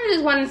 I kind of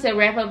just wanted to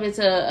wrap up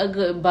into a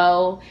good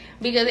bow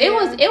because it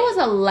was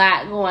a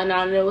lot going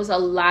on and it was a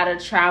lot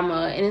of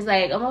trauma. And it's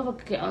like, a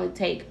motherfucker can only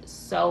take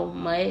so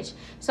much.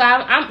 So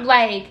I'm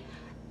like,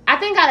 I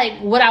think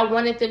what I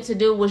wanted them to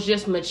do was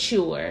just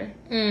mature.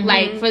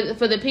 Like,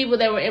 for the people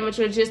that were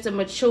immature, just to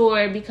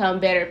mature, become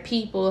better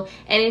people,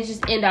 and it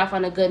just end off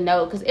on a good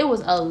note, because it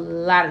was a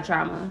lot of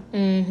trauma.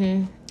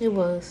 It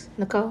was.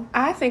 Nicole?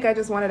 I think I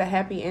just wanted a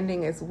happy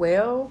ending as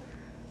well.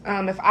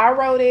 If I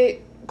wrote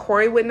it,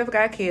 Corey wouldn't have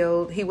got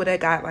killed. He would have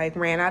got, like,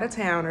 ran out of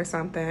town or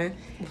something.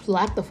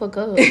 Lock the fuck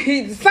up.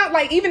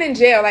 Like, even in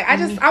jail. Like,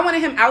 I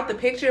wanted him out the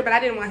picture, but I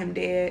didn't want him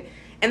dead.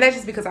 And that's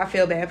just because I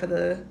feel bad for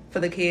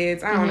the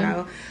kids. I don't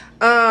know.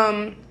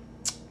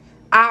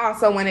 I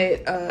also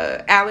wanted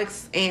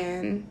Alex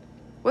and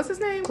what's his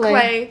name?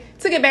 Clay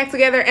to get back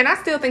together. And I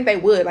still think they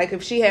would. Like,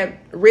 if she had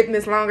written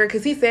this longer,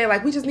 because he said,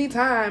 like, we just need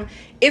time.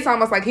 It's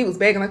almost like he was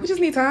begging, like, we just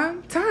need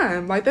time.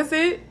 Like, that's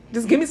it.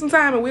 Just give me some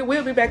time and we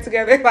will be back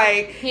together.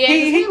 Like, yeah,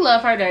 he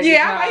love her dirty.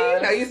 Yeah, like,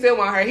 you know, you still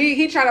want her.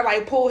 He trying to,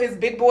 like, pull his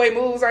big boy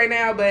moves right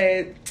now,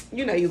 but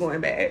you know you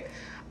going back.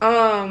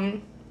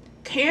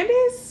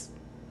 Candace,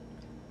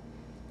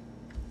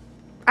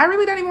 I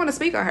really don't even want to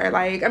speak on her.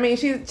 Like, I mean,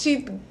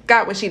 she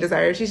got what she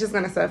deserved. She's just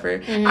gonna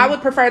suffer. I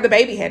would prefer the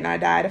baby had not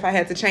died if I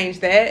had to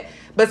change that.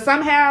 But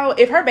somehow,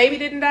 if her baby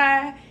didn't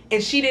die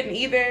and she didn't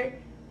either,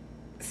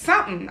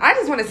 I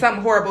just wanted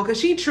something horrible, because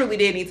she truly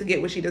did need to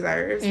get what she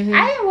deserves. I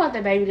didn't want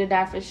the baby to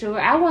die for sure.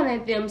 I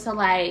wanted them to,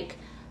 like,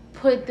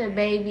 put the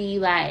baby,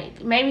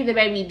 like, maybe the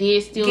baby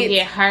did still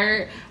get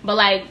hurt, but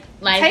like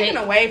taken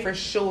away for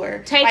sure.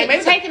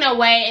 Taken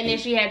away, and then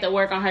she had to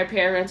work on her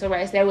parental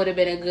rights. That would have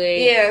been a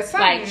good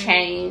like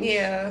change.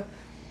 Yeah.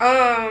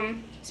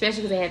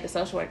 Especially because they had the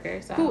social worker.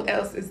 So who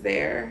else is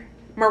there?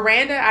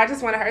 Miranda, I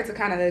just wanted her to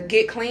kind of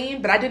get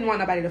clean, but I didn't want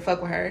nobody to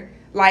fuck with her.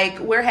 Like,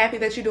 we're happy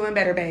that you're doing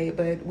better, babe,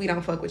 but we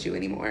don't fuck with you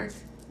anymore.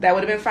 That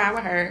would have been fine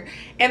with her.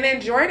 And then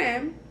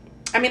Jordan,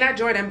 I mean, not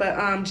Jordan, but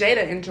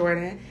Jada and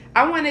Jordan,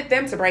 I wanted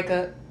them to break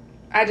up.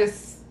 I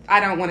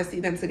don't want to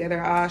see them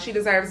together. She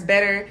deserves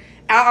better.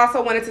 I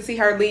also wanted to see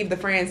her leave the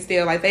friends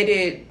still. Like, they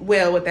did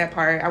well with that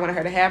part. I wanted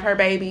her to have her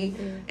baby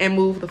and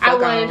move the fuck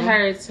on. I wanted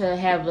her to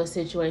have a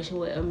situation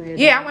with Amir.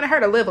 Yeah, I wanted her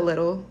to live a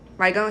little.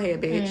 Like, go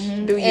ahead,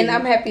 bitch. Do you. And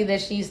I'm happy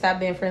that she stopped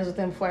being friends with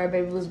them before her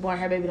baby was born.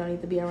 Her baby don't need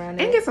to be around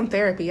her. And get some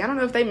therapy. I don't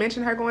know if they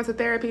mentioned her going to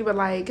therapy, but,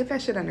 like, get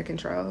that shit under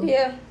control.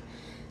 Yeah.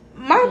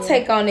 My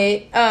take on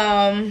it,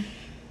 I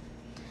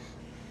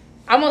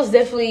most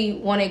definitely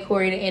wanted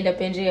Corey to end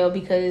up in jail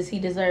because he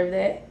deserved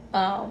that.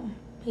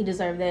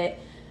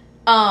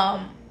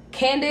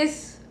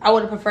 Candace, I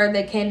would have preferred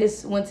that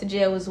Candace went to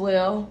jail as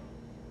well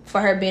for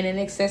her being an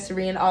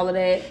accessory and all of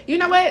that. You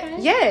know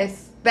what?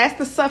 Yes. That's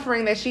the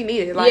suffering that she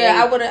needed. Like, yeah,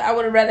 I would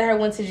have rather her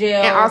went to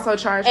jail and also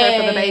charge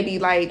her for the baby.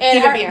 Like, and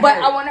even being but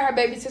hurt. I wanted her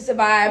baby to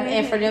survive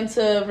and for them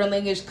to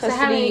relinquish custody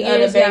how many of the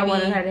years baby. I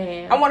wanted her to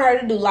have? I wanted her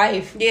to do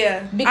life.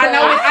 Yeah, because I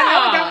know it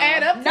don't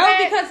add up. To no, that,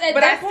 because at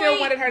but that I point, still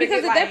wanted her to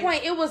because get at life. that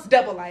point it was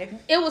double life.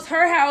 It was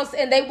her house,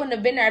 and they wouldn't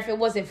have been there if it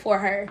wasn't for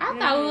her. I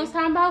thought we was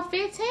talking about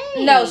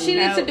 15. No, she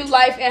needs to do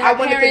life, and her I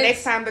wanted parents, the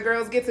next time the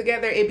girls get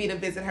together, it'd be to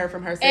visit her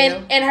from her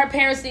cell. and her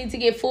parents need to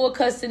get full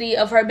custody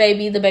of her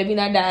baby. The baby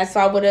not die, so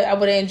I would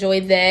have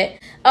enjoyed that.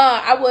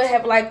 I would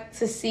have liked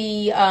to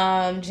see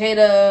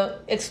Jada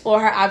explore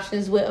her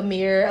options with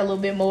Amir a little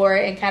bit more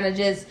and kind of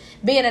just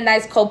be in a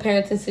nice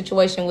co-parenting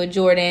situation with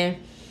Jordan.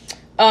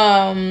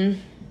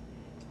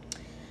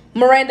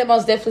 Miranda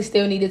most definitely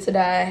still needed to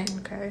die.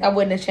 Okay. I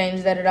wouldn't have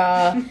changed that at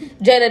all.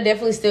 Jada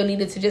definitely still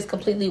needed to just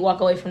completely walk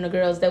away from the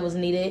girls. That was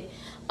needed.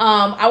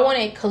 I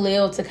wanted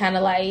Khalil to kind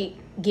of like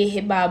get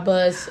hit by a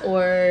bus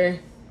or...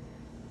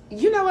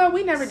 You know what?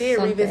 We never did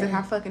Something. revisit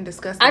how fucking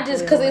disgusting I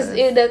just... Khalil Because was.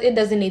 it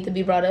doesn't need to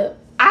be brought up.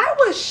 I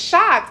was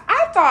shocked.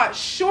 I thought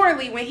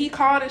surely when he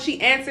called and she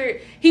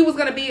answered, he was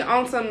going to be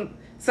on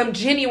some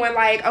genuine,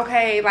 like,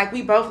 okay, like,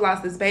 we both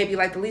lost this baby.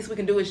 Like, the least we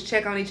can do is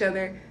check on each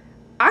other.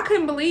 I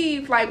couldn't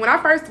believe, like, when I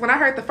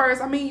heard the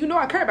first, I mean, you know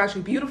I care about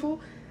you,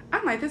 beautiful.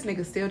 I'm like, this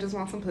nigga still just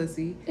wants some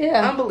pussy.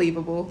 Yeah.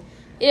 Unbelievable.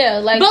 Yeah,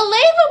 like...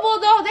 Believable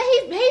though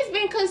that he's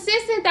been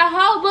consistent the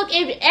whole book.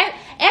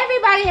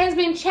 Everybody has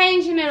been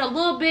changing it a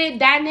little bit.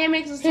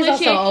 Dynamics are He's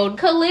switching. also old.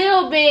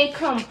 Khalil been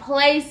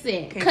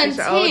complacent, Can't teach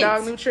your old dog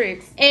new content,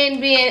 tricks.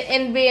 and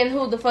being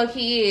who the fuck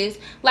he is.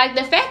 Like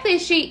the fact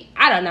that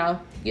I don't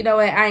know. You know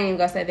what? I ain't even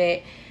gonna say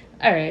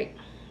that. All right.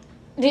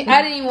 I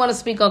didn't even want to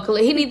speak on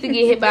Khalil. He needs to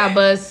get hit by a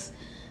bus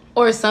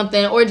or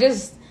something, or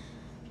just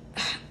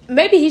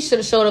maybe he should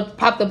have showed up,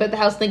 popped up at the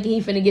house thinking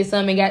he finna get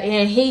something,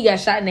 and he got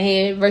shot in the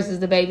head versus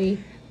the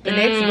baby. The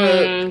next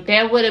book.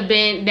 That would have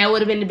been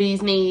the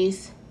bee's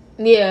knees.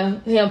 Yeah,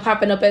 him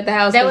popping up at the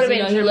house. That would have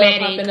been he loved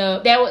dramatic. popping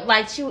up. That would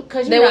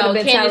because They you know would've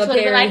been Candace Tyler would have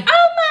been Perry. like,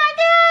 oh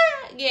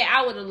my god, yeah,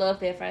 I would have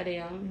loved that for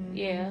them.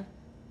 Yeah.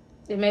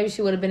 And maybe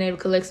she would have been able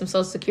to collect some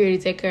Social Security,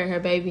 take care of her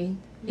baby.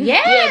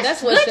 Yes, Yeah,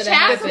 that's what good should've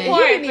child happened.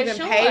 support, He didn't for even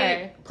sure.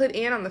 pay, put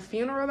in on the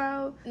funeral,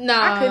 though.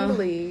 Nah, I couldn't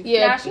believe.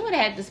 Yeah, Nah, she would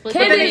have had to split. But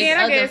But then then with again,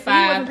 I his guess other he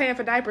five. wasn't paying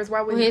for diapers.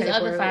 Why would With he his pay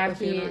other for 5 a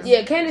funeral? kids.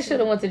 yeah. Candace should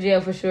have went to jail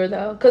for sure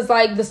though, because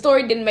like the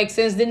story didn't make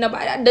sense. Didn't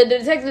nobody? The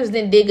detectives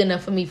didn't dig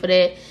enough for me for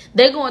that.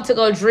 They're going to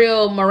go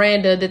drill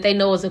Miranda that they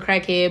know was a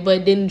crackhead,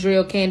 but didn't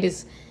drill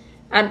Candace.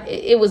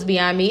 It was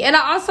beyond me. And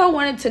I also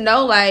wanted to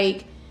know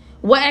like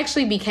what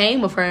actually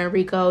became of her and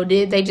Rico.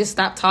 Did they just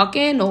stop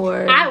talking,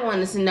 or I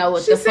wanted to know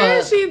what She the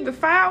said fuck. she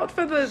filed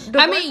for the divorce.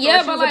 I mean, yeah, or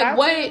she but was like about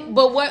what? to.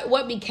 But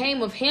what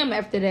became of him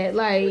after that?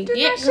 Like,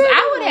 Yeah, That 'cause shit,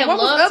 I would have what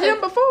was loved of to-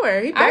 him before.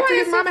 He back to wanted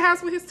his to- mama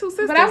house with his 2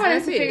 sisters. But I wanted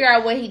That's to it. figure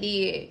out what he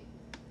did.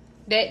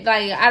 That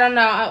like I don't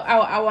know.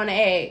 I want to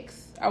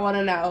ask. I want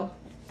to know.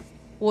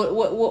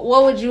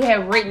 What would you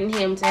have written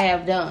him to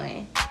have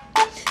done?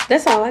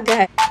 that's all I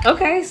got.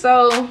 Okay,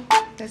 so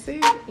That's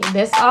it.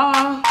 that's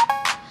all.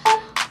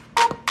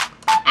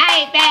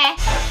 I ain't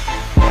that.